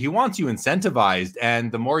investor, he wants you incentivized,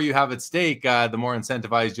 and the more you have at stake, the more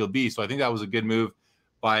incentivized you'll be. So I think that was a good move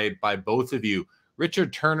by both of you.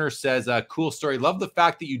 Richard Turner says, cool story. Love the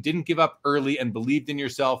fact that you didn't give up early and believed in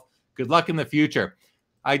yourself. Good luck in the future.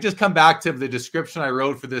 I just come back to the description I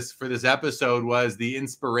wrote for this episode was the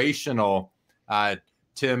inspirational,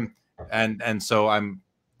 Tim. And so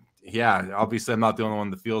obviously I'm not the only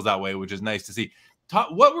one that feels that way, which is nice to see.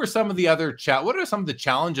 What are some of the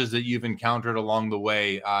challenges that you've encountered along the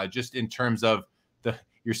way, just in terms of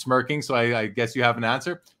you're smirking, so I guess you have an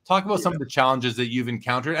answer. Talk about some of the challenges that you've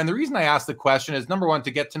encountered. And the reason I asked the question is, number one,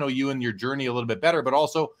 to get to know you and your journey a little bit better, but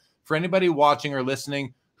also for anybody watching or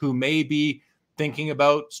listening who may be thinking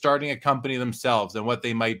about starting a company themselves and what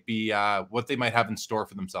they might have in store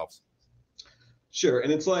for themselves. Sure.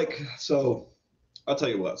 And it's like, so I'll tell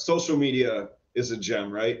you what, social media is a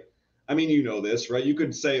gem, right? I mean, you know this, right? You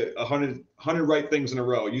could say 100 right things in a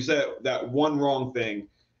row. You say that one wrong thing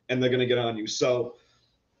and they're going to get on you. So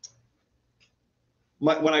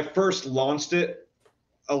when I first launched it,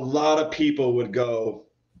 a lot of people would go,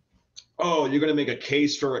 oh, you're going to make a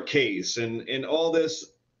case for a case and all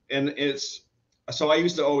this. And so I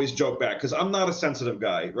used to always joke back because I'm not a sensitive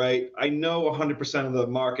guy, right? I know 100% of the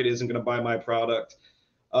market isn't going to buy my product.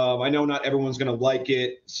 I know not everyone's going to like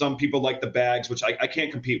it. Some people like the bags, which I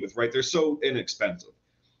can't compete with, right? They're so inexpensive.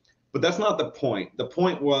 But that's not the point. The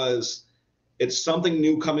point was it's something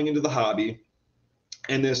new coming into the hobby.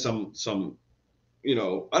 And there's some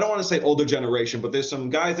I don't want to say older generation, but there's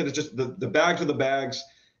some guys that are just the bags are the bags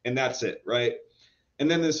and that's it, right? And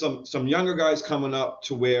then there's some younger guys coming up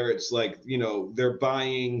to where it's like, they're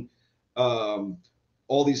buying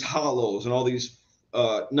all these hollows and all these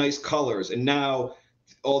nice colors. And now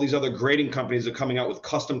all these other grading companies are coming out with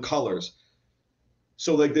custom colors.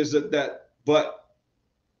 So like there's but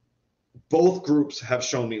both groups have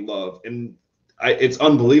shown me love and it's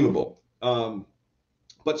unbelievable.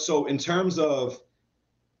 But so in terms of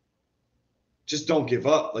just don't give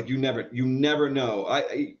up. Like you never know.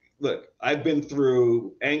 Look, I've been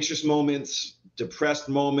through anxious moments, depressed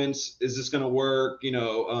moments. Is this going to work?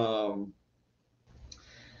 When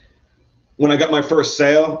I got my first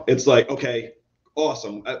sale, it's like, okay,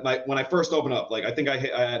 awesome. When I first opened up, like I think I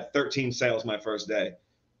had 13 sales my first day,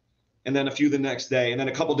 and then a few the next day, and then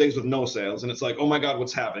a couple days with no sales. And it's like, oh my God,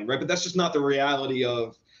 what's happening, right? But that's just not the reality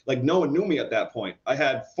of, like, no one knew me at that point. I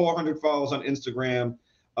had 400 followers on Instagram.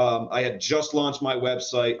 I had just launched my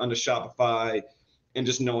website under Shopify, and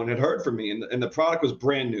just no one had heard from me. And the product was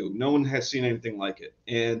brand new. No one has seen anything like it.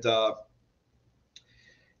 And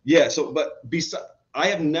I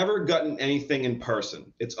have never gotten anything in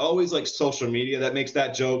person. It's always like social media that makes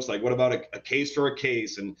that jokes. Like, what about a case for a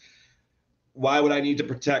case? And why would I need to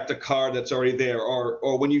protect a card that's already there?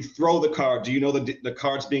 Or when you throw the card, do you know the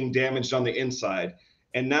card's being damaged on the inside?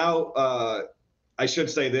 And now I should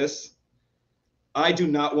say this. I do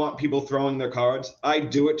not want people throwing their cards. I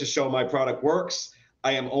do it to show my product works.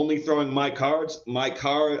 I am only throwing my cards. My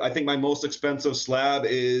card, I think my most expensive slab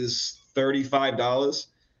is $35.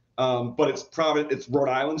 But it's Rhode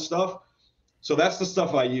Island stuff. So that's the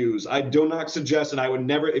stuff I use. I do not suggest, and I would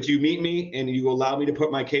never, if you meet me and you allow me to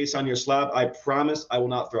put my case on your slab, I promise I will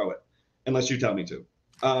not throw it unless you tell me to.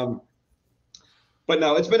 But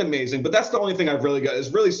no, it's been amazing. But that's the only thing I've really got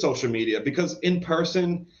is really social media, because in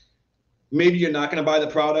person, maybe you're not going to buy the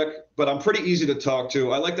product, but I'm pretty easy to talk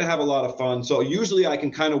to. I like to have a lot of fun. So usually I can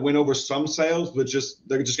kind of win over some sales, but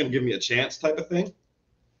they're just going to give me a chance type of thing.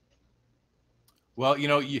 Well,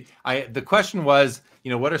 the question was,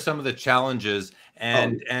 what are some of the challenges?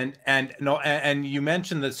 And you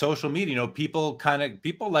mentioned that social media, people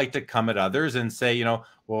like to come at others and say,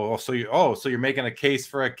 well, so you're making a case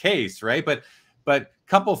for a case, right? But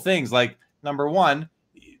couple things, like, number one,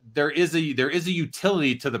 there is a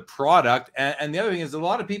utility to the product. And the other thing is, a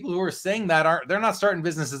lot of people who are saying that they're not starting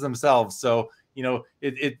businesses themselves. So, you know,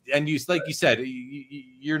 and you, like you said,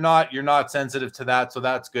 you're not sensitive to that. So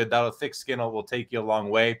that's good. That'll thick skin will take you a long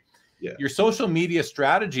way. Yeah. Your social media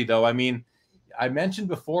strategy, though, I mean, I mentioned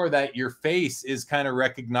before that your face is kind of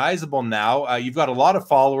recognizable now. You've got a lot of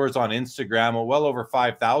followers on Instagram, well over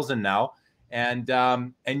 5,000 now.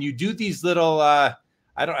 And you do these little, I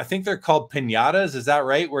think they're called piñatas. Is that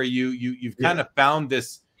right? Where you've kind of found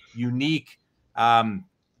this unique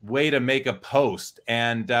way to make a post.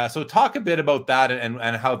 And so talk a bit about that and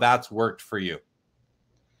how that's worked for you.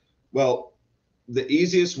 Well, the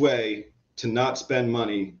easiest way to not spend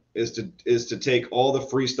money is to take all the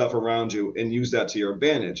free stuff around you and use that to your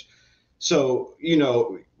advantage. So, you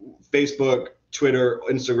know, Facebook, Twitter,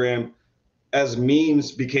 Instagram, as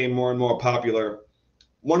memes became more and more popular,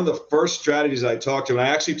 one of the first strategies I talked to, and I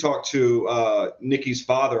actually talked to Nikki's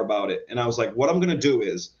father about it, and I was like, what I'm going to do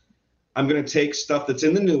is I'm going to take stuff that's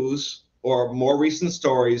in the news or more recent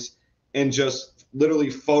stories and just literally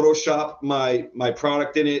Photoshop my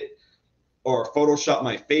product in it, or Photoshop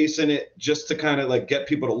my face in it, just to kind of like get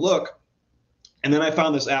people to look. And then I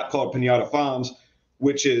found this app called Pinata Farms,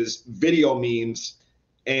 which is video memes.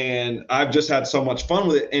 And I've just had so much fun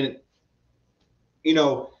with it. And, you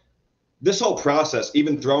know, this whole process,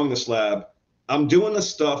 even throwing the slab, I'm doing the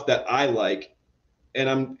stuff that I like,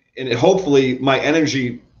 and hopefully my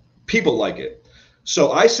energy, people like it.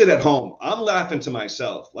 So I sit at home, I'm laughing to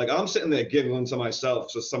myself. Like, I'm sitting there giggling to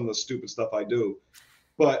myself for some of the stupid stuff I do.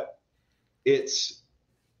 But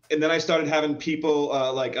and then I started having people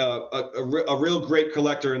like a real great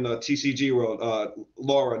collector in the TCG world,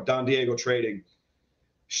 Laura, Don Diego Trading.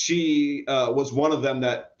 She was one of them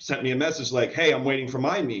that sent me a message like, hey, I'm waiting for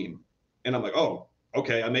my meme. And I'm like, oh,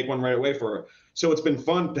 okay, I make one right away for her. So it's been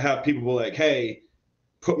fun to have people be like, hey,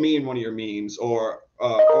 put me in one of your memes, or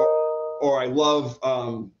I love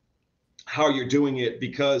how you're doing it,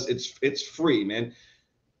 because it's free, man.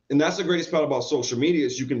 And that's the greatest part about social media,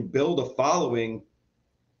 is you can build a following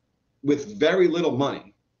with very little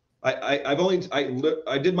money.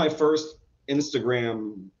 I did my first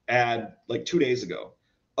Instagram ad like 2 days ago.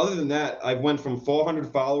 Other than that, I went from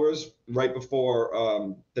 400 followers right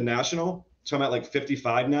before the national to I'm at like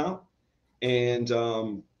 55 now. And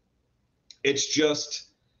it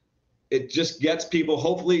just gets people,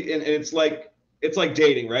 hopefully, and it's like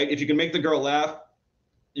dating, right? If you can make the girl laugh,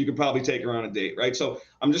 you could probably take her on a date, right? So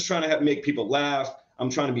I'm just trying to make people laugh. I'm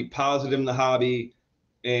trying to be positive in the hobby,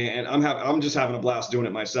 and I'm just having a blast doing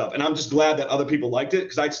it myself. And I'm just glad that other people liked it,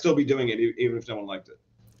 because I'd still be doing it even if no one liked it.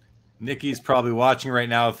 Nikki's probably watching right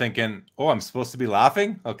now thinking, oh, I'm supposed to be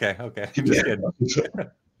laughing? Okay. I'm just kidding.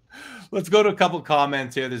 Let's go to a couple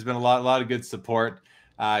comments here. There's been a lot of good support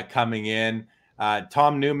coming in.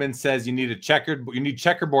 Tom Newman says you need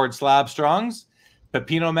checkerboard Slab Strongs.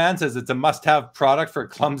 Pepino Man says it's a must-have product for a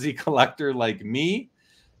clumsy collector like me.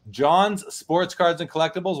 John's Sports Cards and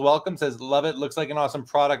Collectibles, welcome, says love it. Looks like an awesome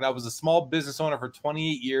product. I was a small business owner for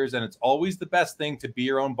 28 years, and it's always the best thing to be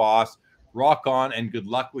your own boss. Rock on, and good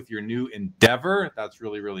luck with your new endeavor. That's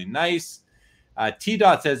really, really nice.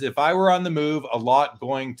 T-Dot says, if I were on the move, a lot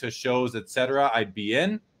going to shows, etc., I'd be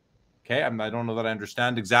in. Okay, I don't know that I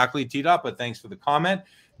understand exactly, T-Dot, but thanks for the comment.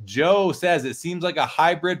 Joe says, it seems like a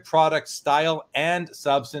hybrid product, style and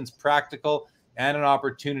substance, practical, and an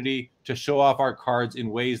opportunity to show off our cards in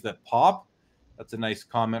ways that pop. That's a nice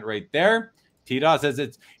comment right there. T-Dot says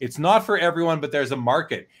it's not for everyone, but there's a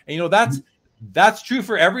market. And, you know, that's true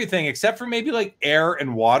for everything except for maybe like air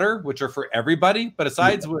and water, which are for everybody. But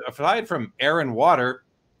aside from air and water,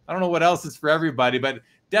 I don't know what else is for everybody, but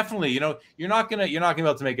definitely, you know, you're not gonna be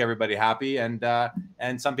able to make everybody happy, and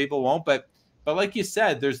some people won't. But like you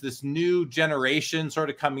said, there's this new generation sort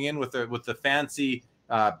of coming in with the fancy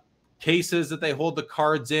cases that they hold the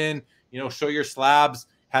cards in. You know, Show Your Slabs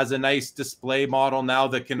has a nice display model now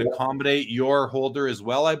that can accommodate your holder as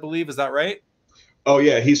well, I believe. Is that right? Oh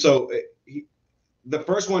yeah, the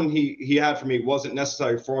first one he had for me wasn't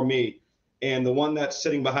necessary for me, and the one that's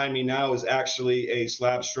sitting behind me now is actually a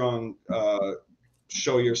Slab Strong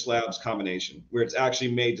Show Your Slabs combination, where it's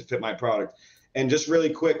actually made to fit my product. And just really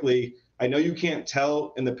quickly, I know you can't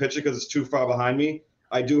tell in the picture because it's too far behind me.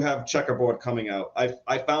 I do have checkerboard coming out.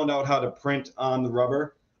 I found out how to print on the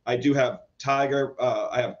rubber. I do have tiger.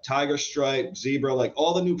 I have tiger stripe, zebra, like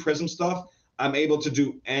all the new Prism stuff. I'm able to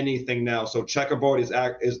do anything now. So checkerboard is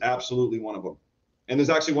absolutely one of them. And there's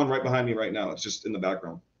actually one right behind me right now. It's just in the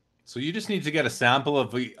background. So you just need to get a sample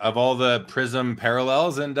of all the Prism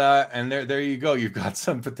parallels, and there you go. You've got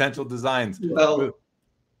some potential designs. Well,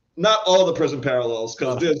 Not all the prison parallels,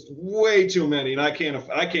 because Oh. there's way too many, and I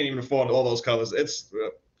can't even afford all those colors. It's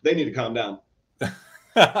they need to calm down.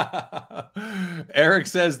 Eric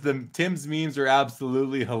says the Tim's memes are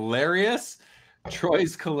absolutely hilarious.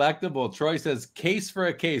 Troy's collectible. Troy says, case for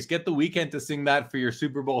a case. Get the Weeknd to sing that for your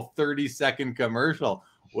Super Bowl 30-second commercial.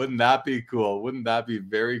 Wouldn't that be cool? Wouldn't that be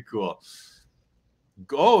very cool?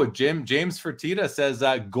 Oh, James Fertitta says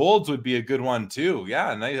golds would be a good one too.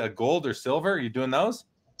 Yeah, nice. A gold or silver. Are you doing those?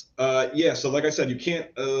 Yeah, so like I said, you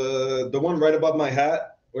can't the one right above my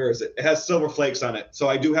hat, where is it? It has silver flakes on it. So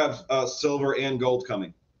I do have silver and gold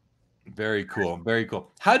coming. Very cool. Very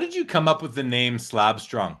cool. How did you come up with the name Slab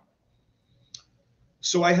Strong?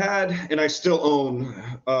 So I had, and I still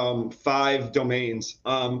own 5 domains.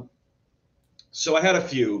 So I had a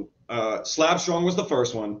few. Slab Strong was the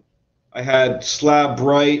first one. I had Slab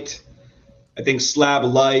Bright, I think Slab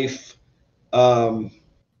Life.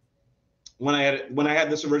 When I had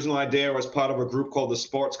this original idea, I was part of a group called the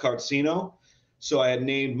Sports Cardcino. So I had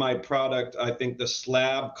named my product, I think, the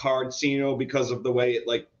Slab Cardcino, because of the way it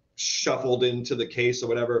like shuffled into the case or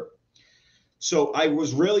whatever. So I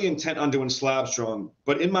was really intent on doing Slab Strong,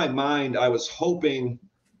 but in my mind, I was hoping,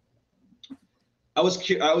 I was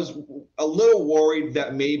a little worried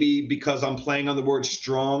that maybe because I'm playing on the word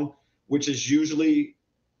strong, which is usually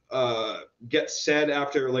gets said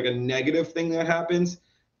after like a negative thing that happens,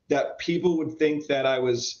 that people would think that I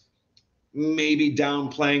was maybe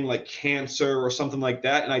downplaying like cancer or something like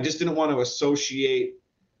that. And I just didn't want to associate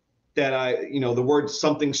that the word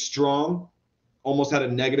something strong almost had a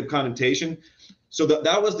negative connotation. So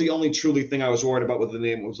that was the only truly thing I was worried about with the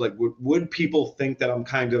name. It was like, would people think that I'm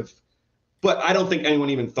kind of, but I don't think anyone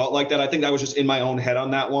even thought like that. I think I was just in my own head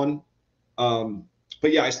on that one.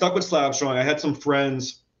 But yeah, I stuck with Slab Strong. I had some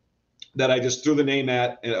friends that I just threw the name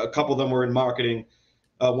at. And a couple of them were in marketing.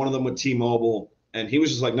 One of them with T-Mobile, and he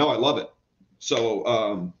was just like, no, I love it.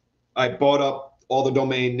 So I bought up all the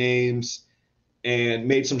domain names and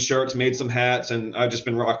made some shirts, made some hats, and I've just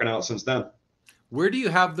been rocking out since then. Where do you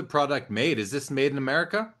have the product made? Is this made in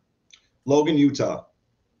America? Logan, Utah.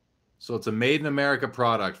 So it's a made in America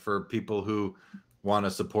product for people who want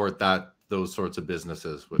to support those sorts of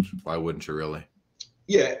businesses, which why wouldn't you really?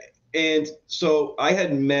 Yeah. And so I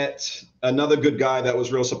had met another good guy that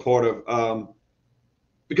was real supportive,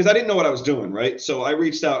 because I didn't know what I was doing, right? So I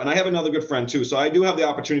reached out, and I have another good friend too. So I do have the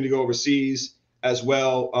opportunity to go overseas as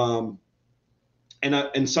well.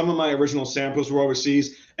 And some of my original samples were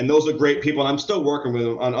overseas, and those are great people. And I'm still working with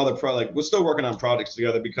them on other products. We're still working on projects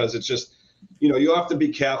together, because it's just, you have to be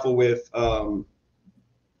careful with,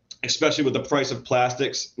 especially with the price of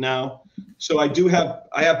plastics now. So I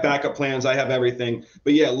have backup plans. I have everything.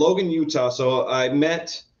 But yeah, Logan, Utah. So I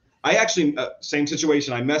actually, same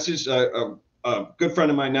situation. I messaged a good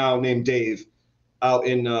friend of mine now named Dave out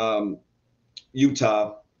in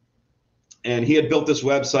Utah. And he had built this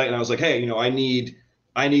website, and I was like, hey, I need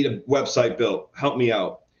a website built. Help me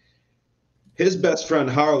out. His best friend,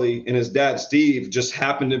 Harley, and his dad, Steve, just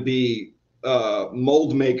happened to be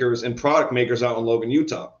mold makers and product makers out in Logan,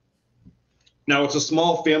 Utah. Now, it's a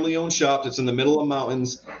small family-owned shop that's in the middle of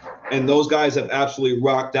mountains, and those guys have absolutely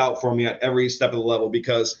rocked out for me at every step of the level,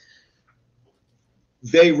 because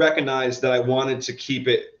they recognized that I wanted to keep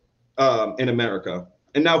it in America.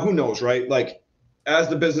 And now who knows, right? Like, as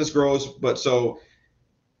the business grows, but so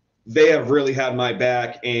they have really had my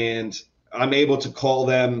back, and I'm able to call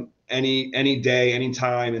them any day,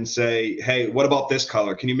 anytime, and say, hey, what about this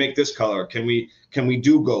color? Can you make this color? Can we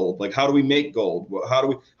do gold? Like, how do we make gold? How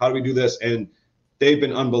do we do this? And they've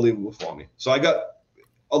been unbelievable for me. So I got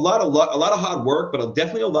a lot of hard work, but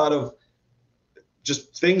definitely a lot of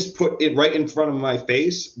just things put it right in front of my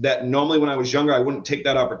face that normally when I was younger, I wouldn't take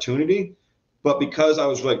that opportunity. But because I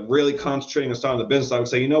was like really concentrating on starting the business, I would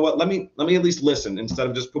say, you know what, let me at least listen instead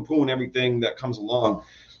of just poo-pooing everything that comes along.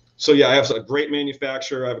 So yeah, I have a great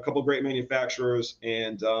manufacturer. I have a couple of great manufacturers,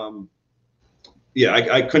 and yeah,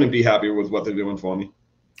 I couldn't be happier with what they're doing for me.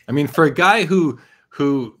 I mean, for a guy who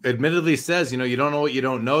admittedly says, you don't know what you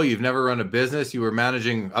don't know. You've never run a business. You were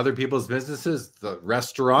managing other people's businesses, the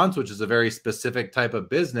restaurants, which is a very specific type of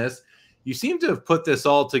business. You seem to have put this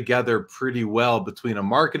all together pretty well between a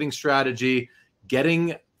marketing strategy,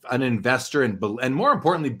 getting an investor, and more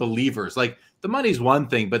importantly, believers. Like, the money's one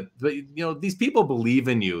thing, but these people believe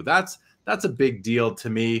in you. That's a big deal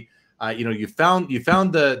to me. You found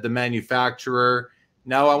the manufacturer.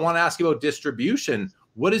 Now I want to ask you about distribution.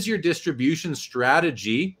 What is your distribution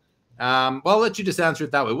strategy? Well, I'll let you just answer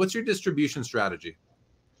it that way. What's your distribution strategy?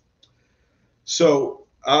 So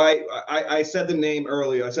I said the name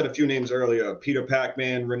earlier. I said a few names earlier. Peter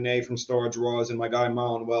Pac-Man, Renee from Storage Wars, and my guy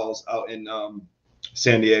Marlon Wells out in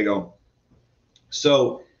San Diego.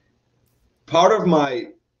 So part of my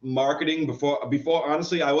marketing before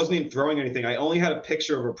honestly, I wasn't even throwing anything. I only had a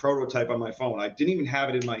picture of a prototype on my phone. I didn't even have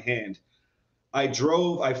it in my hand. I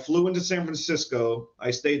flew into San Francisco.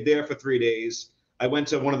 I stayed there for 3 days. I went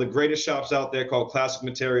to one of the greatest shops out there called Classic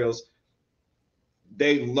Materials.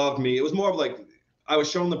 They loved me. It was more of like, I was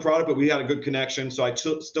showing the product, but we had a good connection. So I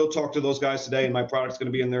still talk to those guys today, and my product's going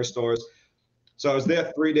to be in their stores. So I was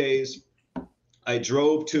there 3 days. I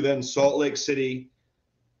drove to then Salt Lake City,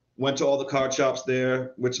 went to all the card shops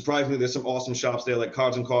there, which surprisingly, there's some awesome shops there, like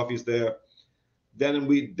Cards and Coffees there. Then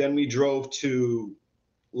we drove to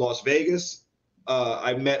Las Vegas.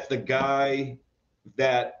 I met the guy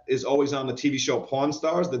that is always on the TV show Pawn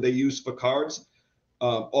Stars that they use for cards.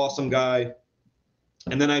 Awesome guy.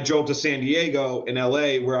 And then I drove to San Diego in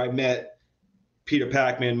LA, where I met Peter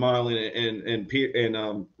Pac-Man, Marlon,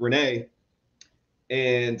 and Renee.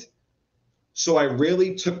 And so I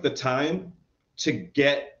really took the time to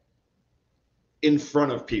get in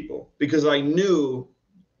front of people, because I knew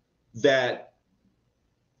that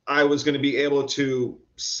I was going to be able to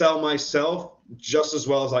sell myself just as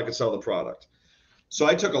well as I could sell the product. So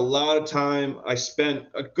I took a lot of time. I spent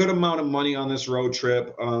a good amount of money on this road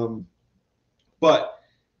trip. But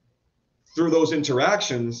through those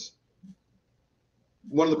interactions,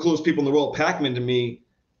 one of the coolest people in the world, Pac-Man, to me,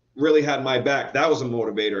 really had my back. That was a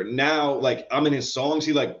motivator. Now, like, I'm in his songs.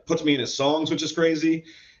 He like puts me in his songs, which is crazy.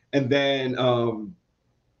 And then,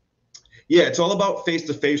 yeah, it's all about face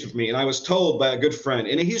to face with me. And I was told by a good friend,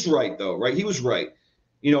 and he's right though, right? He was right.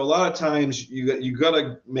 You know, a lot of times you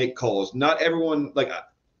gotta make calls. Not everyone, like,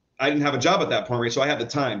 I didn't have a job at that point, right? So I had the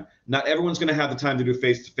time. Not everyone's gonna have the time to do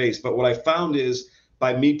face to face. But what I found is,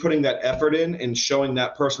 by me putting that effort in and showing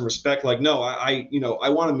that person respect, like, no, I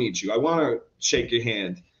want to meet you. I want to shake your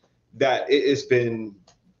hand. That it has been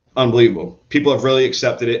unbelievable. People have really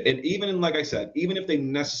accepted it. And even, like I said, even if they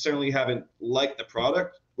necessarily haven't liked the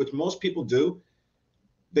product, which most people do,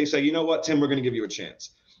 they say, you know what, Tim, we're going to give you a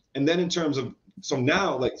chance. And then in terms of, so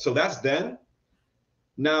now, like, so that's then.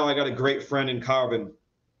 Now I got a great friend in Carbon,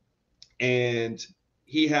 and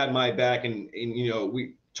he had my back, and you know,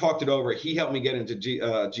 we talked it over. He helped me get into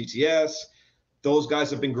GTS. Those guys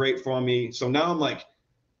have been great for me. So now I'm like,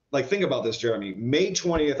 think about this, Jeremy. May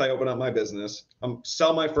 20th, I open up my business. I'm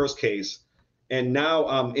sell my first case. And now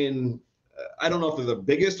I'm in, I don't know if they're the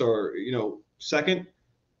biggest or, you know, second,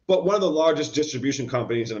 but one of the largest distribution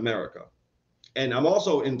companies in America. And I'm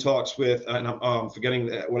also in talks with, and I'm forgetting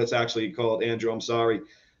what it's actually called, Andrew, I'm sorry,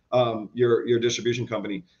 your distribution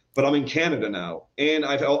company. But I'm in Canada now, and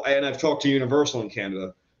I've talked to Universal in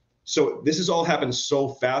Canada. So this has all happened so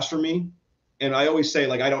fast for me. And I always say,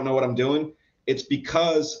 like, I don't know what I'm doing. It's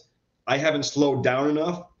because I haven't slowed down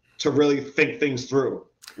enough to really think things through,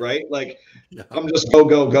 right? Like, yeah. I'm just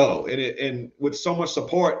go. And with so much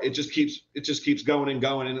support, it just keeps going and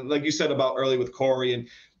going. And like you said about early with Corey and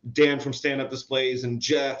Dan from Stand Up Displays and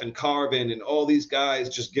Jeff and Carvin and all these guys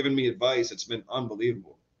just giving me advice. It's been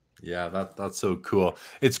unbelievable. Yeah, that's so cool.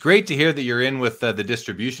 It's great to hear that you're in with the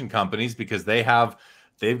distribution companies, because they've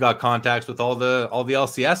got contacts with all the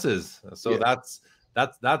LCSs. So yeah.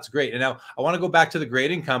 That's great. And now I want to go back to the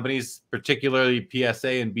grading companies, particularly PSA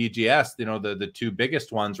and BGS, you know, the two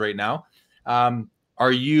biggest ones right now.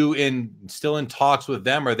 Are you still in talks with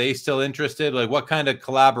them? Are they still interested? Like, what kind of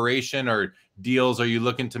collaboration or deals are you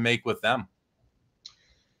looking to make with them?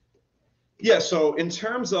 Yeah, so in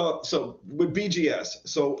terms of, so with BGS,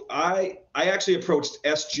 so I actually approached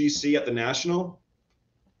SGC at the National,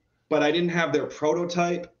 but I didn't have their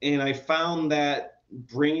prototype, and I found that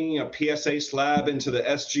bringing a PSA slab into the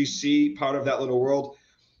SGC part of that little world,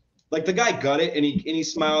 like, the guy got it, and he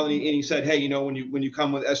smiled, and he said, hey, you know, when you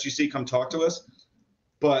come with SGC, come talk to us.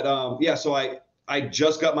 But yeah, so I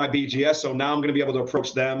just got my BGS, so now I'm going to be able to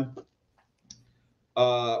approach them.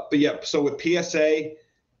 But yeah, so with PSA,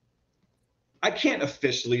 I can't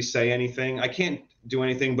officially say anything. I can't do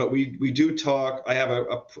anything, but we do talk. I have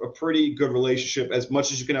a pretty good relationship, as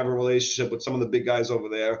much as you can have a relationship with some of the big guys over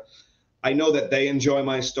there. I know that they enjoy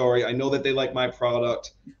my story. I know that they like my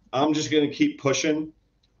product. I'm just going to keep pushing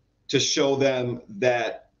to show them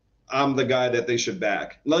that I'm the guy that they should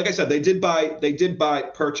back. Like I said, they did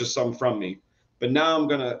purchase some from me, but now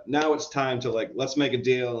it's time to, like, let's make a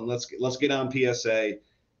deal, and let's get on PSA.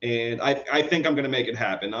 And I think I'm going to make it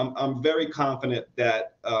happen. I'm very confident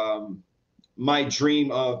that my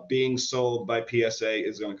dream of being sold by PSA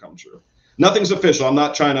is going to come true. Nothing's official. I'm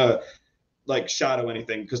not trying to, like, shadow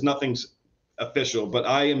anything, because nothing's official, but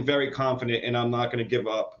I am very confident, and I'm not going to give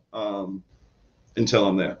up until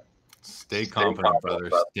I'm there. Stay confident, brother.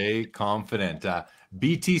 Stay confident.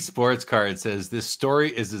 BT Sports Card says this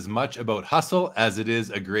story is as much about hustle as it is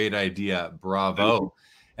a great idea. Bravo.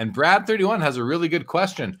 And Brad 31 has a really good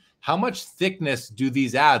question. How much thickness do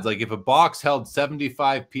these ads? Like if a box held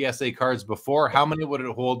 75 PSA cards before, how many would it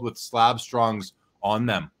hold with Slab Strongs on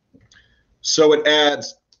them? So it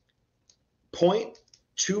adds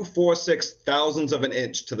 0.246 thousandths of an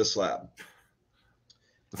inch to the slab.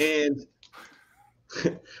 And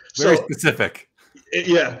very specific.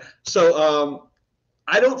 Yeah. So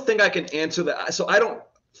I don't think I can answer that. So I don't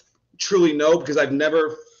truly know because I've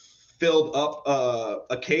never filled up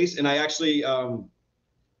a case, and I actually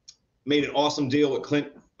made an awesome deal with Clint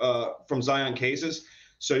from Zion Cases.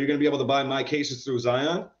 So you're going to be able to buy my cases through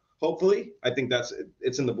Zion. Hopefully, I think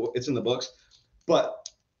it's in the books. But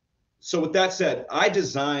so with that said, I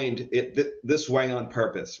designed it this way on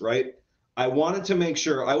purpose, right? I wanted to make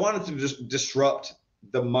sure, I wanted to just disrupt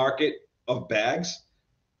the market of bags,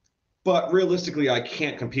 but realistically, I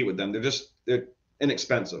can't compete with them. They're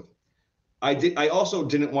inexpensive. I also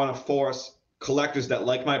didn't want to force collectors that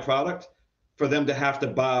like my product for them to have to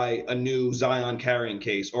buy a new Zion carrying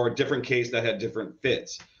case or a different case that had different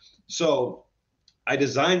fits. So I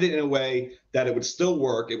designed it in a way that it would still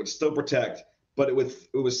work, it would still protect, but it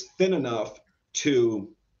was thin enough to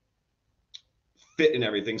fit in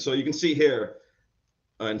everything. So you can see here,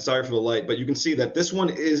 and sorry for the light, but you can see that this one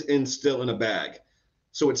is still in a bag.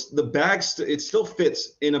 So it's the bag, it still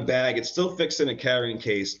fits in a bag, it still fits in a carrying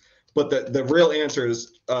case, but the real answer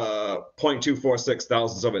is 0.246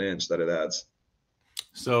 thousandths of an inch that it adds.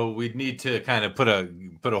 So we'd need to kind of put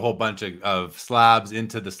a whole bunch of slabs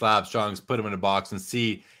into the Slab Strongs, put them in a box, and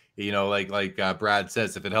see, you know, like Brad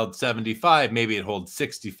says, if it held 75, maybe it holds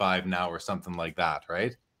 65 now or something like that,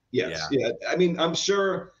 right? Yes. Yeah. I mean, I'm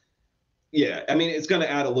sure. Yeah. I mean, it's going to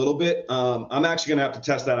add a little bit. I'm actually going to have to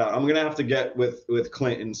test that out. I'm going to have to get with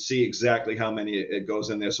Clint and see exactly how many it goes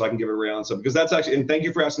in there so I can give a real answer, because that's actually, and thank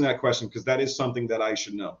you for asking that question, because that is something that I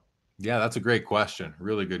should know. Yeah, that's a great question.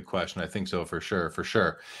 Really good question. I think so for sure. For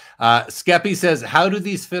sure. Skeppy says, how do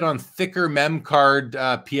these fit on thicker mem card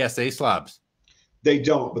PSA slabs? They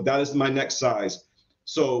don't, but that is my next size.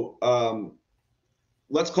 So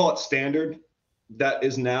let's call it standard. That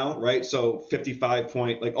is now, right? So 55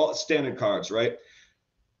 point, like all standard cards, right?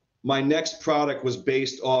 My next product was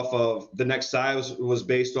based off of, the next size was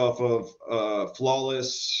based off of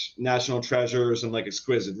Flawless, National Treasures, and like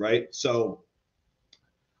Exquisite, right? So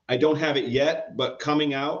I don't have it yet, but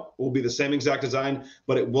coming out will be the same exact design,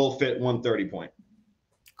 but it will fit 130 point.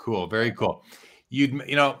 Cool. Very cool. You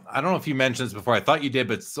know, I don't know if you mentioned this before. I thought you did,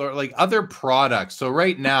 but sort of like other products. So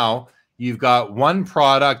right now you've got one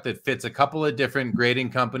product that fits a couple of different grading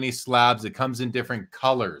company slabs. It comes in different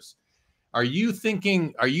colors. Are you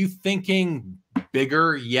thinking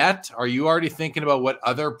bigger yet? Are you already thinking about what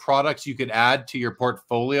other products you could add to your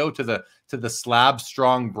portfolio, to the Slab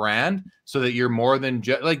Strong brand, so that you're more than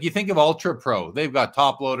just, like, you think of Ultra Pro, they've got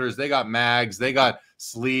top loaders, they got mags, they got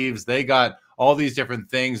sleeves, they got all these different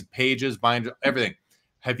things, pages, binders, everything.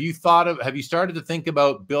 Have you started to think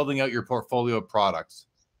about building out your portfolio of products?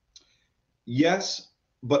 Yes,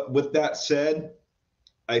 but with that said,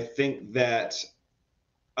 I think that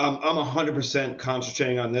I'm 100%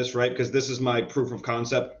 concentrating on this, right? Because this is my proof of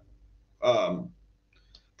concept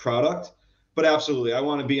product. But absolutely, I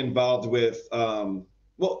want to be involved with,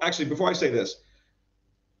 well, actually, before I say this,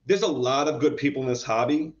 there's a lot of good people in this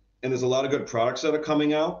hobby, and there's a lot of good products that are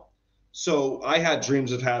coming out. So I had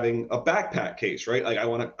dreams of having a backpack case, right? Like I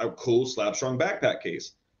want a cool Slab Strong backpack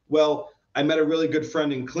case. Well, I met a really good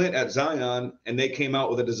friend in Clint at Zion, and they came out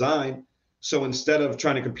with a design. So instead of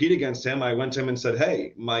trying to compete against him, I went to him and said,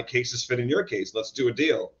 hey, my cases fit in your case. Let's do a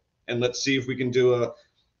deal. And let's see if we can do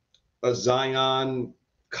a Zion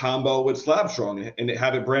combo with Slab Strong and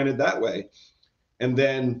have it branded that way. And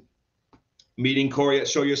then meeting Corey at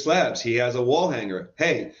Show Your Slabs, he has a wall hanger.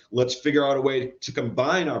 Hey, let's figure out a way to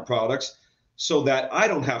combine our products so that I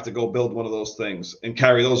don't have to go build one of those things and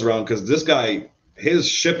carry those around, because this guy, his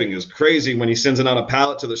shipping is crazy when he sends it on a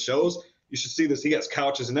pallet to the shows. You should see this. He gets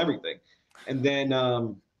couches and everything. And then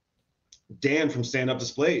Dan from Stand Up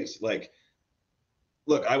Displays, like,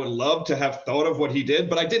 look, I would love to have thought of what he did,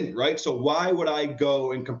 but I didn't, right? So why would I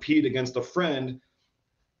go and compete against a friend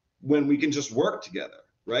when we can just work together,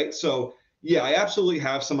 right? So yeah, I absolutely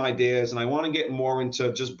have some ideas, and I want to get more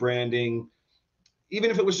into just branding, even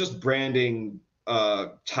if it was just branding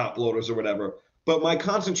top loaders or whatever. But my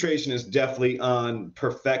concentration is definitely on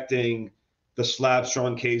perfecting the Slab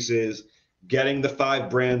Strong cases, getting the 5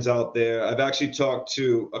 brands out there. I've actually talked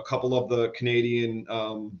to a couple of the Canadian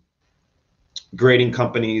grading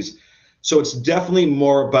companies So it's definitely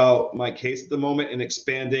more about my case at the moment and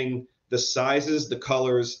expanding the sizes, the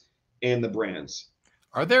colors, and the brands.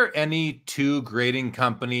 Are there any two grading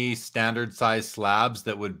company standard size slabs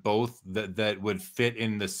that would that would fit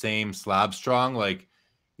in the same Slab Strong? Like,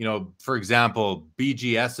 for example,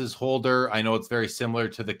 BGS's holder, I know it's very similar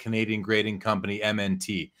to the Canadian grading company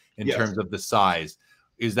MNT in Yes. terms of the size.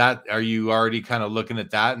 Are you already kind of looking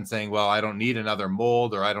at that and saying, well, I don't need another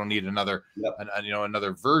mold, or I don't need another,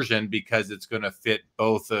 another version, because it's going to fit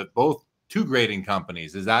both two grading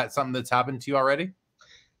companies? Is that something that's happened to you already?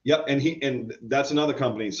 Yep, and that's another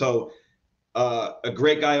company. So a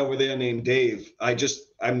great guy over there named Dave. I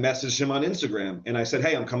messaged him on Instagram and I said,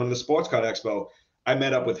 hey, I'm coming to the Sports Card Expo. I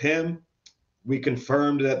met up with him. We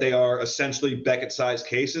confirmed that they are essentially Beckett size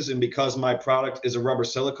cases, and because my product is a rubber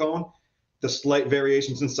silicone, the slight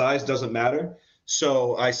variations in size doesn't matter.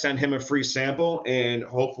 So I sent him a free sample, and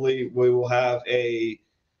hopefully we will have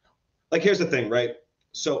here's the thing, right?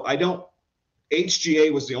 So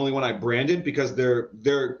HGA was the only one I branded because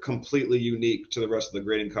they're completely unique to the rest of the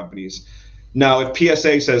grading companies. Now, if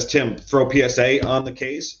PSA says, Tim, throw PSA on the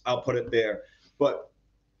case, I'll put it there. But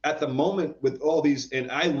at the moment with all these,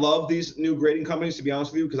 and I love these new grading companies, to be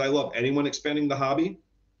honest with you, because I love anyone expanding the hobby.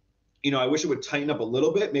 I wish it would tighten up a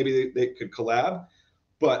little bit. Maybe they could collab,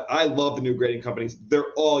 but I love the new grading companies.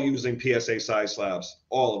 They're all using PSA size slabs,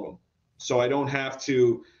 all of them. So I don't have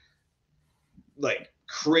to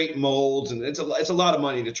create molds, and it's a lot of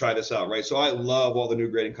money to try this out, right? So I love all the new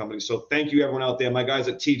grading companies. So thank you everyone out there, my guys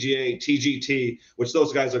at TGA, TGT, which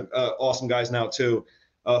those guys are awesome guys now too.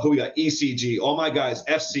 Who we got? ECG, all my guys,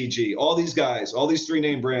 FCG, all these guys, all these 3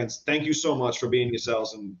 name brands. Thank you so much for being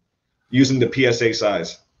yourselves and using the PSA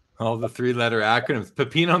size. All the 3-letter acronyms.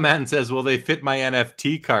 Pepino Man says, will they fit my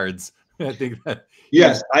NFT cards? I think that.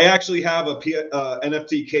 Yes, I actually have a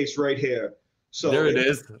NFT case right here. So there it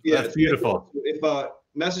is. Yeah, that's beautiful. If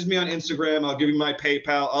message me on Instagram, I'll give you my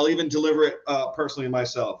PayPal. I'll even deliver it personally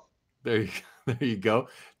myself. There you go.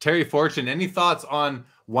 Terry Fortune, any thoughts on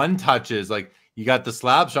one touches? Like, you got the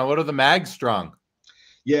Slab Strong. What are the Mag Strong?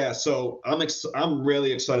 Yeah, so I'm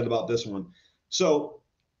really excited about this one. So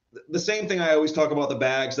the same thing I always talk about the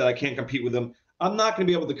bags, that I can't compete with them. I'm not going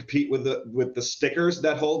to be able to compete with the stickers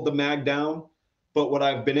that hold the mag down. But what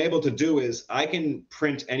I've been able to do is I can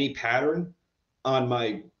print any pattern on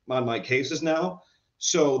my cases now.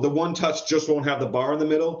 So the one touch just won't have the bar in the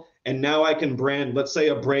middle. And now I can brand, let's say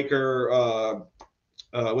a breaker,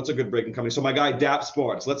 what's a good breaking company? So my guy DAP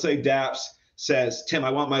Sports, let's say DAPS says, Tim,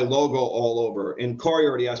 I want my logo all over. And Corey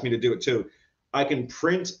already asked me to do it too. I can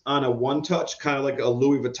print on a one touch, kind of like a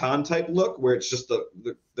Louis Vuitton type look, where it's just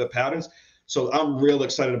the patterns. So I'm real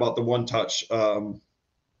excited about the one touch,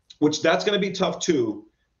 which that's going to be tough too,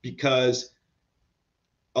 because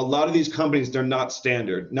a lot of these companies, they're not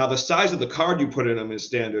standard. Now, the size of the card you put in them is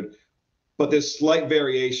standard, but there's slight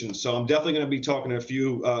variations. So I'm definitely going to be talking to a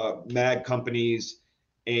few mag companies.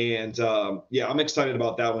 And yeah, I'm excited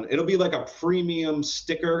about that one. It'll be like a premium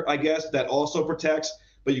sticker, I guess, that also protects,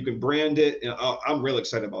 but you can brand it. I'm really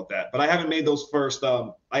excited about that. But I haven't made those first.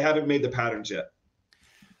 I haven't made the patterns yet.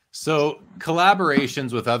 So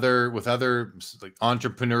collaborations with other like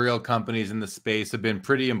entrepreneurial companies in the space have been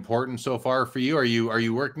pretty important so far for you. Are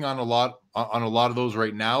you working on a lot of those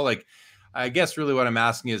right now? Like, I guess really what I'm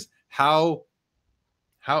asking is how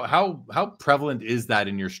prevalent is that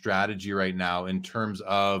in your strategy right now, in terms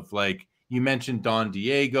of, like, you mentioned Don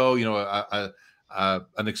Diego,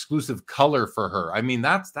 an exclusive color for her. I mean,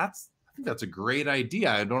 I think that's a great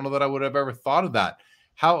idea. I don't know that I would have ever thought of that.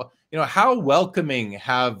 How welcoming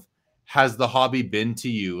has the hobby been to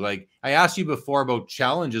you? Like, I asked you before about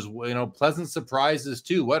challenges, pleasant surprises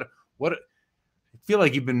too. What I feel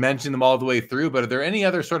like you've been mentioning them all the way through, but are there any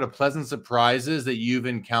other sort of pleasant surprises that you've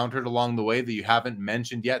encountered along the way that you haven't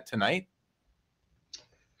mentioned yet tonight?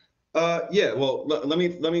 Yeah, well, let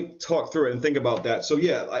me talk through it and think about that. So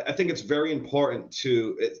yeah, I think it's very important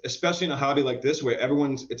to, especially in a hobby like this, where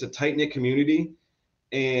it's a tight-knit community,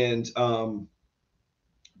 and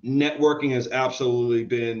networking has absolutely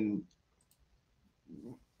been,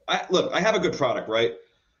 look, I have a good product, right?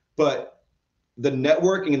 But the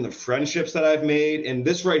networking and the friendships that I've made, and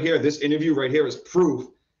this right here, this interview right here is proof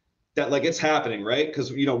that, like, it's happening, right?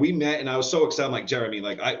 Because, we met and I was so excited. I'm like, Jeremy,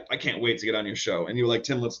 like, I can't wait to get on your show. And you were like,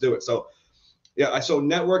 Tim, let's do it. So yeah, so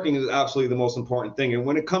networking is absolutely the most important thing. And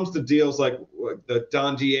when it comes to deals like the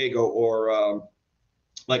Don Diego, or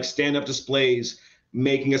like stand-up displays,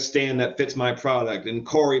 making a stand that fits my product, and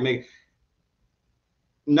Corey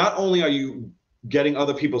not only are you getting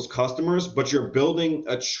other people's customers, but you're building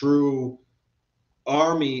a true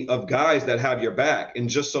army of guys that have your back. And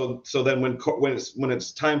just so then when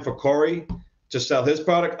it's time for Corey to sell his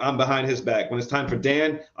product, I'm behind his back. When it's time for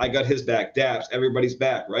Dan, I got his back. Daps, everybody's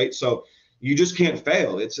back, right? So you just can't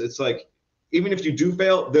fail. It's like, even if you do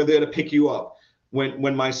fail, they're there to pick you up.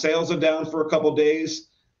 When my sales are down for a couple days,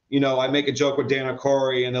 I make a joke with Dan or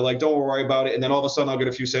Corey, and they're like, "Don't worry about it." And then all of a sudden, I'll get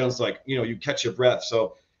a few sales. Like, you catch your breath.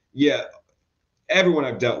 So, yeah, everyone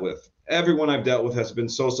I've dealt with has been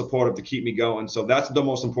so supportive to keep me going. So that's the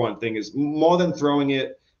most important thing, is more than throwing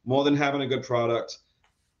it, more than having a good product.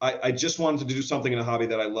 I just wanted to do something in a hobby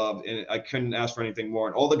that I loved, and I couldn't ask for anything more.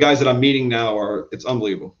 And all the guys that I'm meeting now it's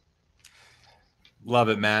unbelievable. Love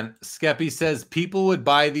it, man. Skeppy says people would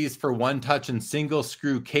buy these for one touch and single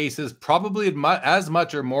screw cases, probably as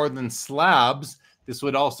much or more than slabs. This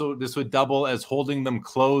would double as holding them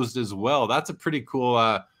closed as well. That's a pretty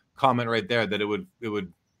cool comment right there, that it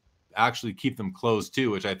would actually keep them closed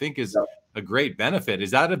too, which I think is a great benefit.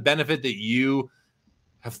 Is that a benefit that you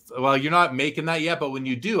have? Well, you're not making that yet, but when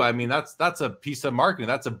you do, I mean, that's a piece of marketing.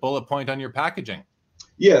 That's a bullet point on your packaging.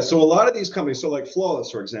 Yeah, so a lot of these companies, so like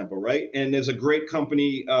Flawless, for example, right? And there's a great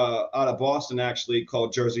company out of Boston, actually,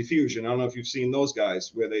 called Jersey Fusion. I don't know if you've seen those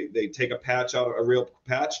guys, where they take a patch out, a real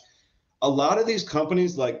patch. A lot of these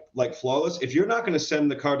companies, like Flawless, if you're not going to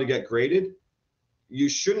send the card to get graded, you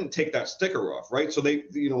shouldn't take that sticker off, right? So they,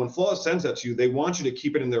 when Flawless sends that to you, they want you to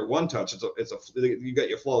keep it in their one touch. You got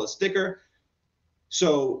your Flawless sticker.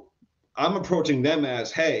 So I'm approaching them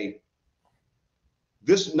as, hey,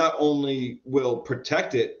 this not only will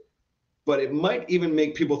protect it, but it might even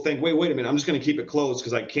make people think, wait a minute, I'm just going to keep it closed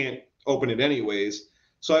because I can't open it anyways.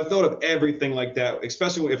 So I've thought of everything like that,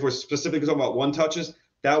 especially if we're specifically talking about one touches.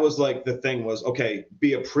 That was like the thing was, okay,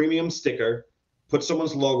 be a premium sticker, put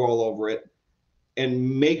someone's logo all over it,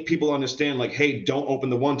 and make people understand, like, hey, don't open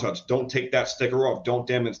the one touch. Don't take that sticker off. Don't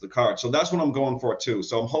damage the card. So that's what I'm going for too.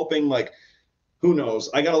 So I'm hoping, like, who knows?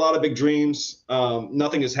 I got a lot of big dreams.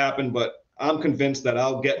 Nothing has happened, but I'm convinced that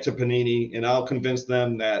I'll get to Panini and I'll convince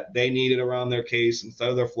them that they need it around their case instead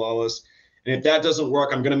of their Flawless. And if that doesn't work,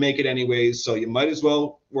 I'm going to make it anyways. So you might as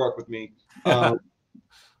well work with me. But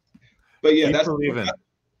yeah, Keep believing.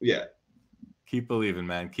 Yeah. Keep believing,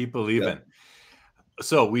 man. Keep believing. Yeah.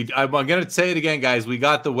 So I'm going to say it again, guys. We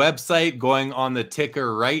got the website going on the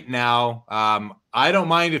ticker right now. I don't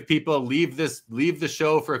mind if people leave the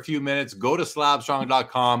show for a few minutes, go to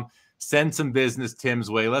slabstrong.com. Send some business Tim's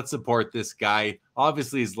way. Let's support this guy.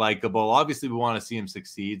 Obviously, he's likable. Obviously, we want to see him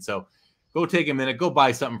succeed. So go take a minute. Go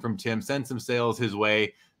buy something from Tim. Send some sales his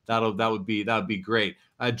way. That would be great.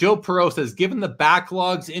 Joe Perot says, given the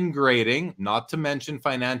backlogs in grading, not to mention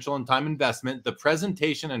financial and time investment, the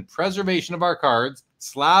presentation and preservation of our cards,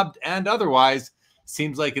 slabbed and otherwise,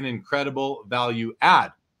 seems like an incredible value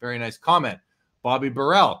add. Very nice comment. Bobby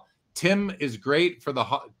Burrell, Tim is great for the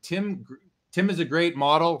Tim is a great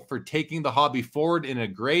model for taking the hobby forward in a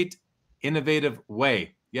great, innovative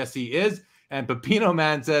way. Yes, he is. And Pepino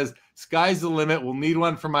Man says, sky's the limit. We'll need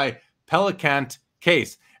one for my Pelicant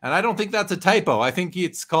case. And I don't think that's a typo. I think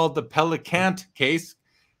it's called the Pelicant case.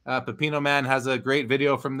 Pepino Man has a great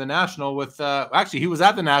video from the National with, actually, he was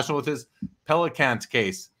at the National with his Pelicant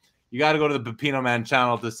case. You got to go to the Pepino Man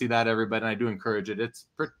channel to see that, everybody. And I do encourage it. It's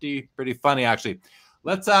pretty funny, actually.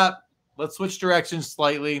 Let's switch directions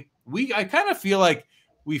slightly. I kind of feel like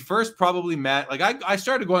we first probably met, like I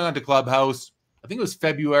started going on to Clubhouse, I think it was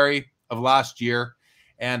February of last year.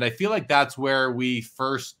 And I feel like that's where we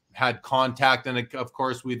first had contact. And of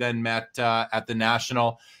course, we then met at the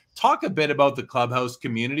National. Talk a bit about the Clubhouse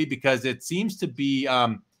community, because it seems to be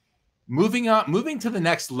moving to the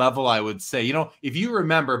next level, I would say. If you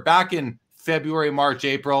remember back in February, March,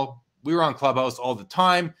 April, we were on Clubhouse all the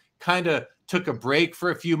time, kind of took a break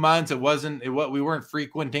for a few months. We weren't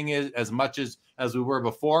frequenting it as much as we were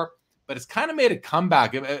before, but it's kind of made a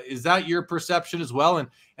comeback. Is that your perception as well?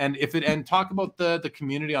 And talk about the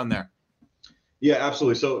community on there. Yeah,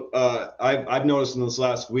 absolutely. So I've noticed in this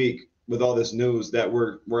last week with all this news that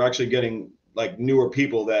we're actually getting like newer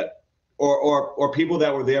people that, or people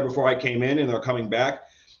that were there before I came in and are coming back.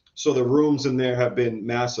 So the rooms in there have been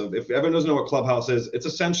massive. If everyone doesn't know what Clubhouse is, it's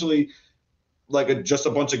essentially like just a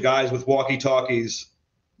bunch of guys with walkie-talkies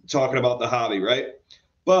talking about the hobby, right?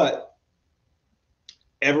 But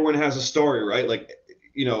everyone has a story, right? Like,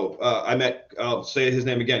 I met, I'll say his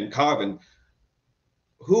name again, Carvin.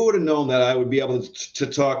 Who would have known that I would be able to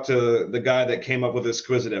talk to the guy that came up with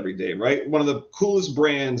Exquisite every day, right? One of the coolest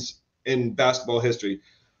brands in basketball history.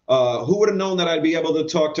 Who would have known that I'd be able to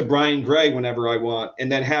talk to Brian Gray whenever I want, and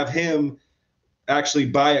then have him actually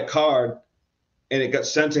buy a card and it got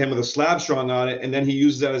sent to him with a Slab Strong on it, and then he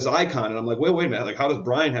uses that as icon. And I'm like, wait a minute, like, how does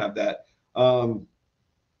Brian have that?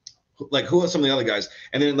 like who are some of the other guys?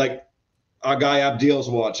 And then like our guy Abdil's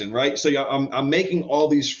watching, right? So yeah, I'm making all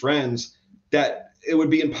these friends that it would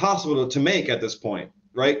be impossible to make at this point,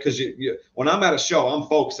 right? Because when I'm at a show, I'm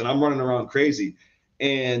focused and I'm running around crazy.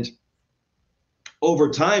 And over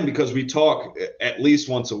time, because we talk at least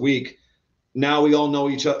once a week, now we all know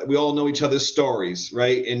each other. We all know each other's stories,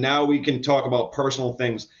 right? And now we can talk about personal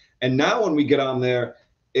things. And now when we get on there,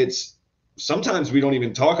 it's sometimes we don't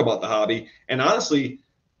even talk about the hobby. And honestly,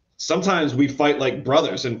 sometimes we fight like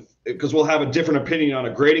brothers, and because we'll have a different opinion on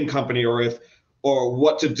a grading company or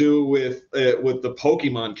what to do with the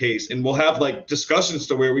Pokemon case, and we'll have like discussions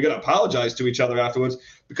to where we got to apologize to each other afterwards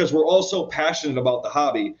because we're all so passionate about the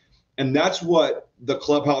hobby. And that's what the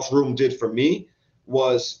clubhouse room did for me,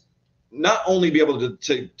 was not only be able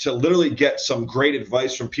to literally get some great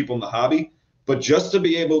advice from people in the hobby, but just to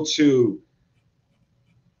be able to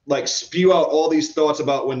like spew out all these thoughts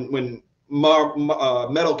about when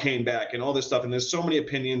metal came back and all this stuff. And there's so many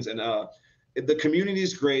opinions, and the community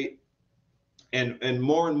is great. And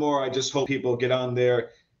more, I just hope people get on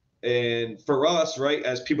there. And for us, right,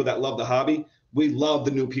 as people that love the hobby, we love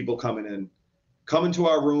the new people coming in. Come into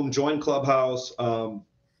our room, join Clubhouse,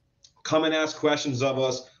 come and ask questions of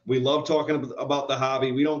us. We love talking about the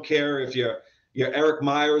hobby. We don't care if you're Eric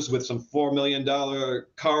Myers with some $4 million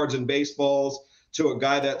cards and baseballs to a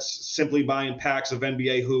guy that's simply buying packs of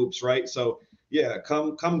NBA hoops, right? So yeah,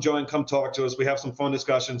 come join, come talk to us. We have some fun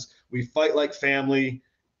discussions. We fight like family.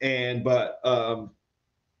 But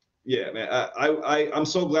yeah, man, I'm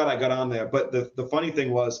so glad I got on there. But the funny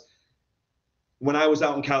thing was, when I was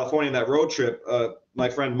out in California on that road trip, my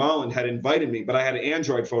friend Marlon had invited me, but I had an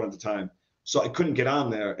Android phone at the time, so I couldn't get on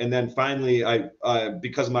there. And then finally, I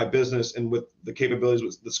because of my business and with the capabilities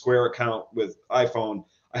with the Square account with iPhone,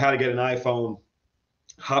 I had to get an iPhone,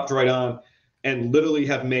 hopped right on, and literally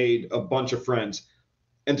have made a bunch of friends.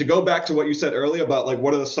 And to go back to what you said earlier about like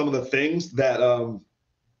what are some of the things that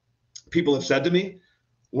people have said to me,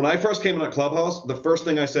 when I first came in a Clubhouse, the first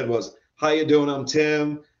thing I said was, "How you doing? I'm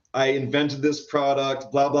Tim. I invented this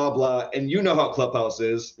product, blah, blah, blah." And you know how Clubhouse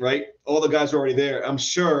is, right? All the guys are already there. I'm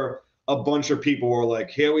sure a bunch of people were like,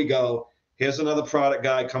 here we go. Here's another product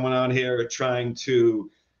guy coming on here trying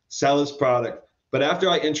to sell his product. But after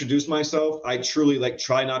I introduced myself, I truly like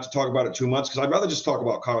try not to talk about it too much, because I'd rather just talk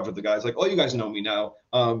about cards with the guys. Like, oh, you guys know me now.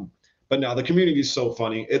 But now the community is so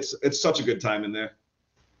funny. It's such a good time in there.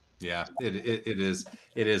 Yeah, it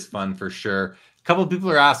is fun for sure. A couple of people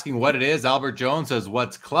are asking what it is. Albert Jones says,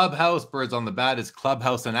 "What's Clubhouse?" Birds on the Bat, is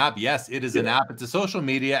Clubhouse an app? Yes, it is an app. It's a social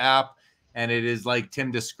media app, and it is like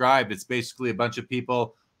Tim described. It's basically a bunch of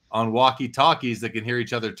people on walkie-talkies that can hear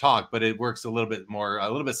each other talk, but it works a little bit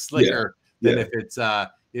slicker than if it's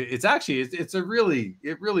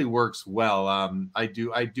it really works well. I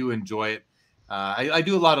do enjoy it. I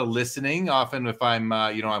do a lot of listening. Often if I'm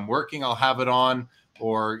I'm working, I'll have it on.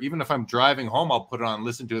 Or even if I'm driving home, I'll put it on,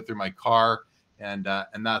 listen to it through my car, and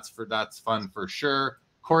that's fun for sure.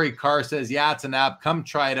 Corey Carr says, "Yeah, it's an app. Come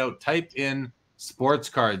try it out. Type in sports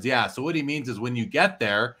cards." Yeah. So what he means is when you get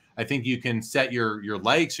there, I think you can set your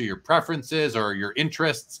likes or your preferences or your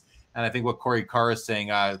interests. And I think what Corey Carr is saying,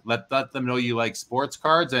 let them know you like sports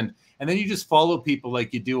cards, and then you just follow people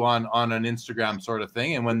like you do on an Instagram sort of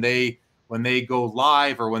thing. And when they go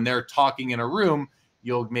live or when they're talking in a room,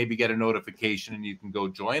 you'll maybe get a notification and you can go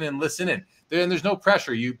join and listen in. There's no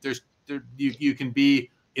pressure. You can be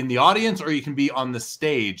in the audience or you can be on the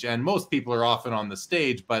stage. And most people are often on the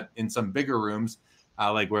stage, but in some bigger rooms,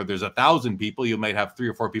 like where there's 1,000 people, you might have 3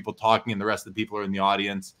 or 4 people talking and the rest of the people are in the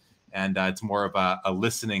audience. And it's more of a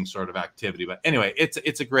listening sort of activity. But anyway,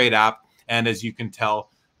 it's a great app. And as you can tell,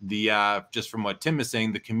 just from what Tim is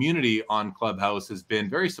saying, the community on Clubhouse has been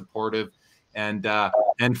very supportive and fun,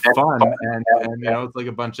 and it's like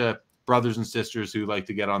a bunch of brothers and sisters who like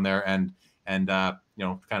to get on there and kind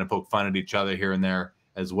of poke fun at each other here and there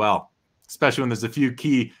as well, especially when there's a few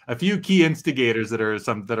key instigators that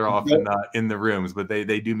are often in the rooms, but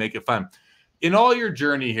they do make it fun. In all your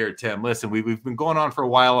journey here, Tim, listen, we've been going on for a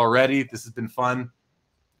while already. This has been fun.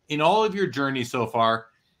 In all of your journey so far,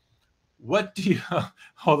 what do you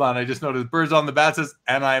hold on? I just noticed Birds on the Bat says,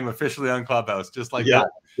 "And I am officially on Clubhouse," just like that.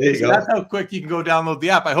 There you go. That's how quick you can go download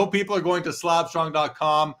the app. I hope people are going to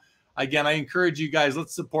slabstrong.com. Again, I encourage you guys,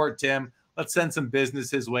 let's support Tim. Let's send some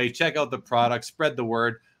business his way. Check out the product, spread the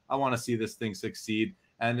word. I want to see this thing succeed.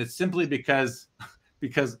 And it's simply because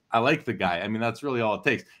I like the guy. I mean, that's really all it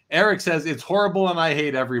takes. Eric says, "It's horrible and I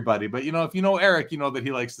hate everybody." But if you know Eric, you know that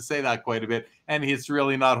he likes to say that quite a bit. And it's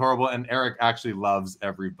really not horrible. And Eric actually loves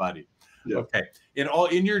everybody. Yeah. Okay.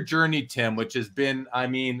 In your journey, Tim, which has been, I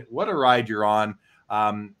mean, what a ride you're on.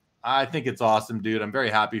 I think it's awesome, dude. I'm very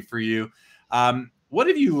happy for you. What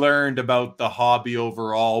have you learned about the hobby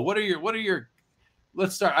overall? What are your,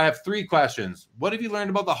 let's start. I have 3 questions. What have you learned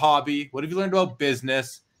about the hobby? What have you learned about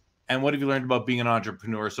business? And what have you learned about being an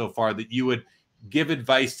entrepreneur so far that you would give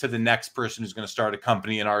advice to the next person who's going to start a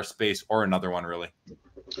company in our space or another one, really?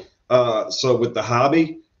 So with the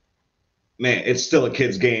hobby, man, it's still a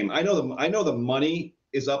kid's game. I know the money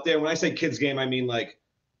is up there. When I say kids game, I mean like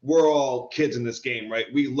we're all kids in this game, right?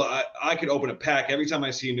 I could open a pack every time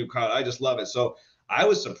I see a new card. I just love it. So I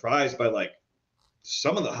was surprised by like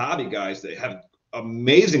some of the hobby guys that have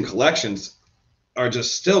amazing collections are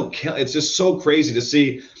just still it's just so crazy to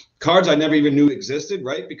see cards I never even knew existed,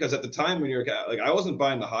 right? Because at the time when you're like, I wasn't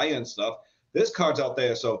buying the high end stuff. There's cards out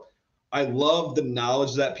there. So I love the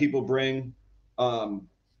knowledge that people bring.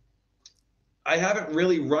 I haven't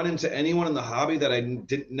really run into anyone in the hobby that I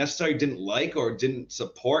didn't like or didn't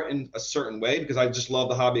support in a certain way, because I just love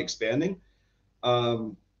the hobby expanding.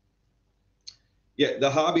 Yeah,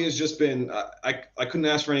 the hobby has just been, I couldn't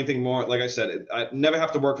ask for anything more. Like I said, I never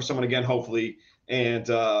have to work for someone again, hopefully. And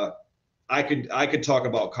I could talk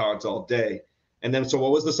about cards all day. And then, so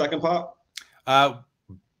what was the second part?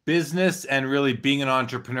 Business and really being an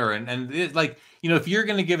entrepreneur. And it, like, you know, if you're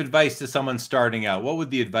going to give advice to someone starting out, what would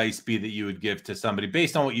the advice be that you would give to somebody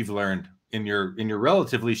based on what you've learned in your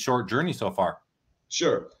relatively short journey so far?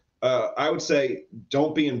 Sure. I would say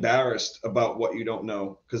don't be embarrassed about what you don't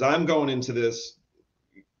know, because I'm going into this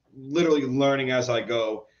literally learning as I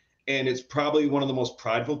go, and it's probably one of the most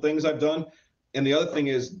prideful things I've done. And the other thing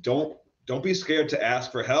is don't be scared to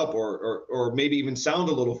ask for help or maybe even sound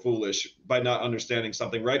a little foolish by not understanding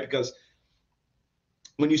something, right? Because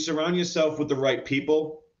when you surround yourself with the right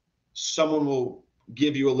people, someone will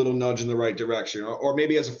give you a little nudge in the right direction, or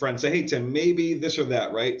maybe as a friend say, hey Tim, maybe this or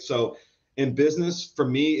that, right? So in business, for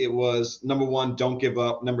me, it was number 1, don't give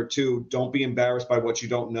up. Number 2, don't be embarrassed by what you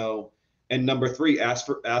don't know. And number 3, ask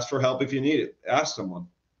for help if you need it. Ask someone.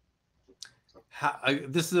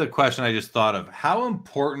 This is a question I just thought of. How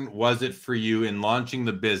important was it for you in launching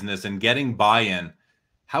the business and getting buy-in?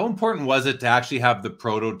 How important was it to actually have the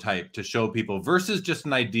prototype to show people versus just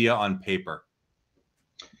an idea on paper?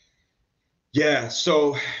 Yeah,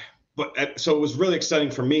 so it was really exciting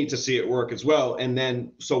for me to see it work as well. And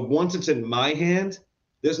then, so once it's in my hand,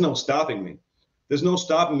 there's no stopping me. There's no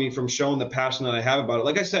stopping me from showing the passion that I have about it.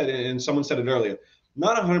 Like I said, and someone said it earlier,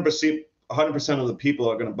 not 100% of the people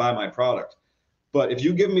are going to buy my product. But if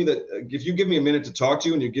you give me a minute to talk to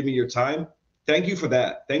you and you give me your time, thank you for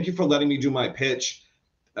that. Thank you for letting me do my pitch.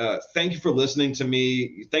 Thank you for listening to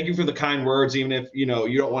me. Thank you for the kind words, even if, you know,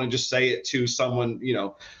 you don't want to just say it to someone, you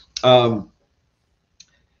know.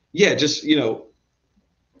 Yeah, just, you know,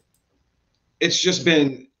 it's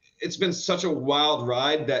been such a wild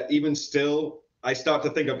ride that even still, I start to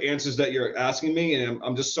think of answers that you're asking me, and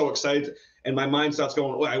I'm just so excited. And my mind starts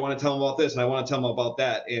going, oh, I want to tell them about this, and I want to tell them about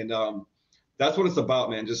that. And that's what it's about,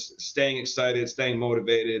 man. Just staying excited, staying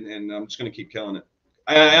motivated, and I'm just going to keep killing it.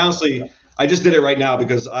 I honestly, I just did it right now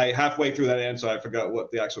because I halfway through that answer, I forgot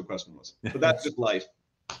what the actual question was. But that's just life.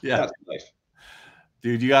 Yeah, that's life.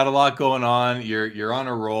 Dude, you got a lot going on. You're on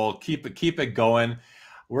a roll. Keep it going.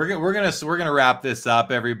 We're gonna wrap this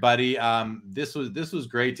up, everybody. This was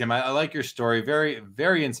great, Tim. I like your story. Very,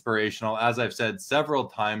 very inspirational, as I've said several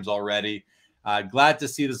times already. Glad to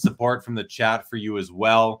see the support from the chat for you as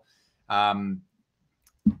well. I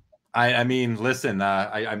mean, listen,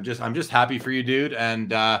 I'm just happy for you, dude,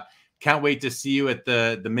 and can't wait to see you at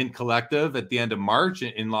the Mint Collective at the end of March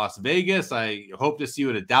in Las Vegas. I hope to see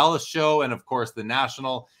you at a Dallas show, and of course the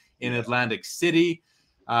National in Atlantic City.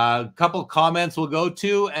 A couple comments we'll go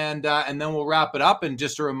to, and then we'll wrap it up. And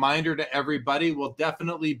just a reminder to everybody, we'll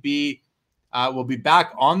definitely be we'll be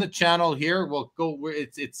back on the channel here. We'll go.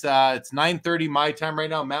 It's 9:30 my time right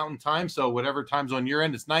now, Mountain Time. So whatever time zone you're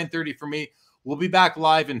in, it's 9:30 for me. We'll be back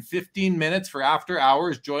live in 15 minutes for After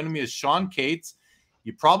Hours. Joining me is Sean Cates.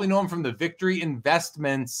 You probably know him from the Victory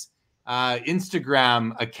Investments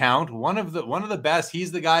Instagram account. One of the best.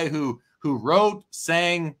 He's the guy who wrote,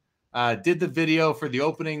 sang, did the video for the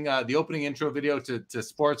opening intro video to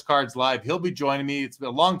Sports Cards Live. He'll be joining me. It's been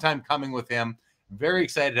a long time coming with him. Very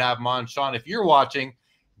excited to have him on. Sean, if you're watching,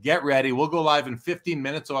 get ready. We'll go live in 15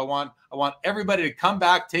 minutes. So I want everybody to come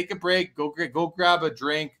back, take a break, go grab a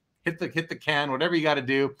drink, hit the can, whatever you got to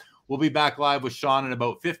do. We'll be back live with Sean in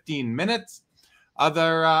about 15 minutes.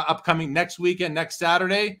 Other upcoming next weekend, next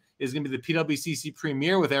Saturday, is going to be the PWCC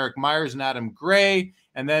premiere with Eric Myers and Adam Gray.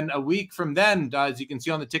 And then a week from then, as you can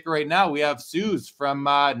see on the ticker right now, we have Suze from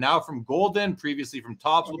Golden, previously from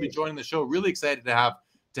Tops, will be joining the show. Really excited to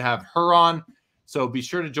have her on. So be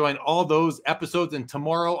sure to join all those episodes. And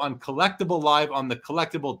tomorrow on Collectible Live on the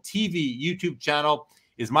Collectible TV YouTube channel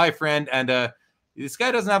is my friend. And this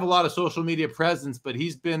guy doesn't have a lot of social media presence, but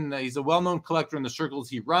he's a well-known collector in the circles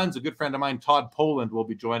he runs. A good friend of mine, Todd Poland, will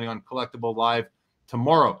be joining on Collectible Live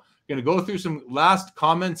tomorrow. Going to go through some last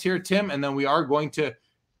comments here, Tim, and then we are going to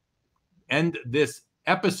end this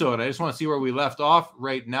episode. I just want to see where we left off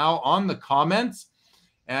right now on the comments.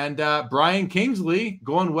 And Brian Kingsley,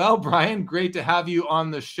 going well, Brian. Great to have you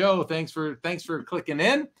on the show. Thanks for clicking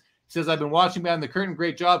in. He says, I've been watching behind the curtain.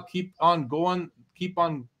 Great job. Keep on going. Keep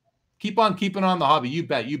on keeping on the hobby. You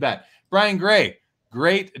bet. Brian Gray,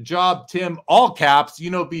 great job, Tim. All caps.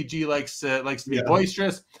 You know, BG likes to be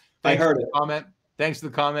boisterous. I heard it. Thanks for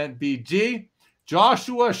the comment, BG.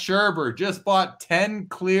 Joshua Sherber just bought 10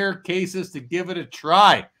 clear cases to give it a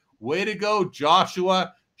try. Way to go,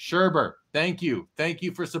 Joshua Sherber. Thank you. Thank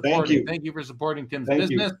you for supporting. Thank you for supporting Tim's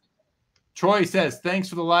business. Troy says, thanks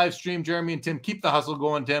for the live stream, Jeremy and Tim. Keep the hustle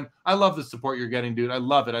going, Tim. I love the support you're getting, dude. I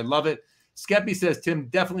love it. Skeppy says, Tim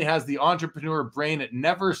definitely has the entrepreneur brain. It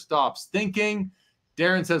never stops thinking.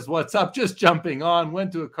 Darren says, what's up? Just jumping on.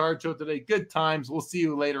 Went to a card show today. Good times. We'll see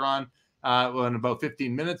you later on in about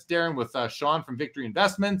 15 minutes, Darren, with Sean from Victory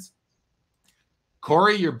Investments.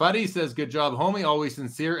 Corey, your buddy, says, good job, homie. Always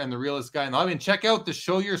sincere and the realest guy in the hobby. And check out the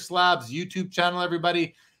Show Your Slabs YouTube channel,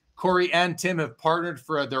 everybody. Corey and Tim have partnered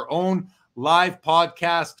for their own live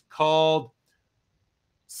podcast called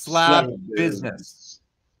Slab Business.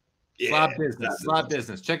 Yeah, Slab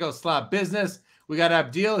Business. Check out Slab Business. We got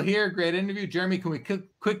Abdil here. Great interview. Jeremy, can we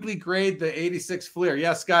quickly grade the 86 Fleer?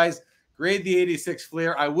 Yes, guys. Grade the 86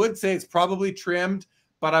 Fleer. I would say it's probably trimmed,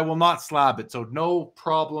 but I will not slab it. So no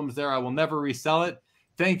problems there. I will never resell it.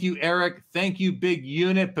 Thank you, Eric. Thank you, Big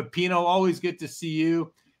Unit. Pepino, always good to see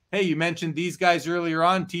you. Hey, you mentioned these guys earlier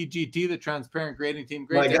on, TGT, the Transparent Grading Team.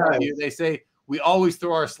 Great to have you. They say we always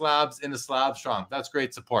throw our slabs into Slab Strong. That's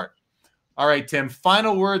great support. All right, Tim.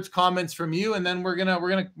 Final words, comments from you, and then we're gonna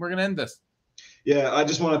end this. Yeah, I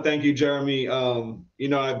just want to thank you, Jeremy. You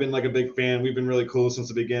know, I've been like a big fan. We've been really cool since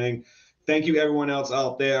the beginning. Thank you, everyone else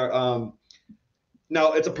out there.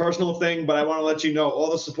 Now, it's a personal thing, but I want to let you know all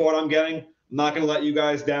the support I'm getting. I'm not going to let you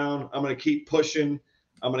guys down. I'm going to keep pushing.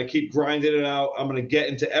 I'm going to keep grinding it out. I'm going to get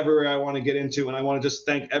into everywhere I want to get into. And I want to just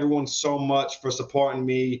thank everyone so much for supporting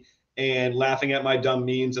me and laughing at my dumb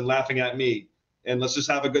memes and laughing at me. And let's just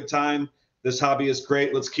have a good time. This hobby is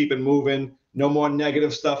great. Let's keep it moving. No more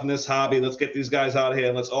negative stuff in this hobby. Let's get these guys out here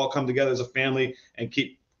and let's all come together as a family and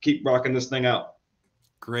keep rocking this thing out.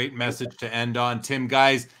 Great message to end on, Tim.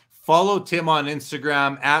 Guys, follow Tim on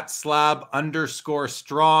Instagram at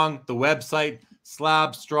 @slab_strong. The website,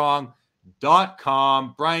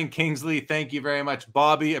 slabstrong.com. Brian Kingsley, thank you very much.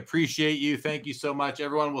 Bobby, appreciate you. Thank you so much,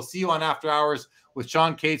 everyone. We'll see you on After Hours with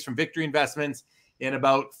Sean Cates from Victory Investments in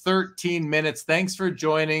about 13 minutes. Thanks for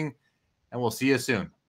joining, and we'll see you soon.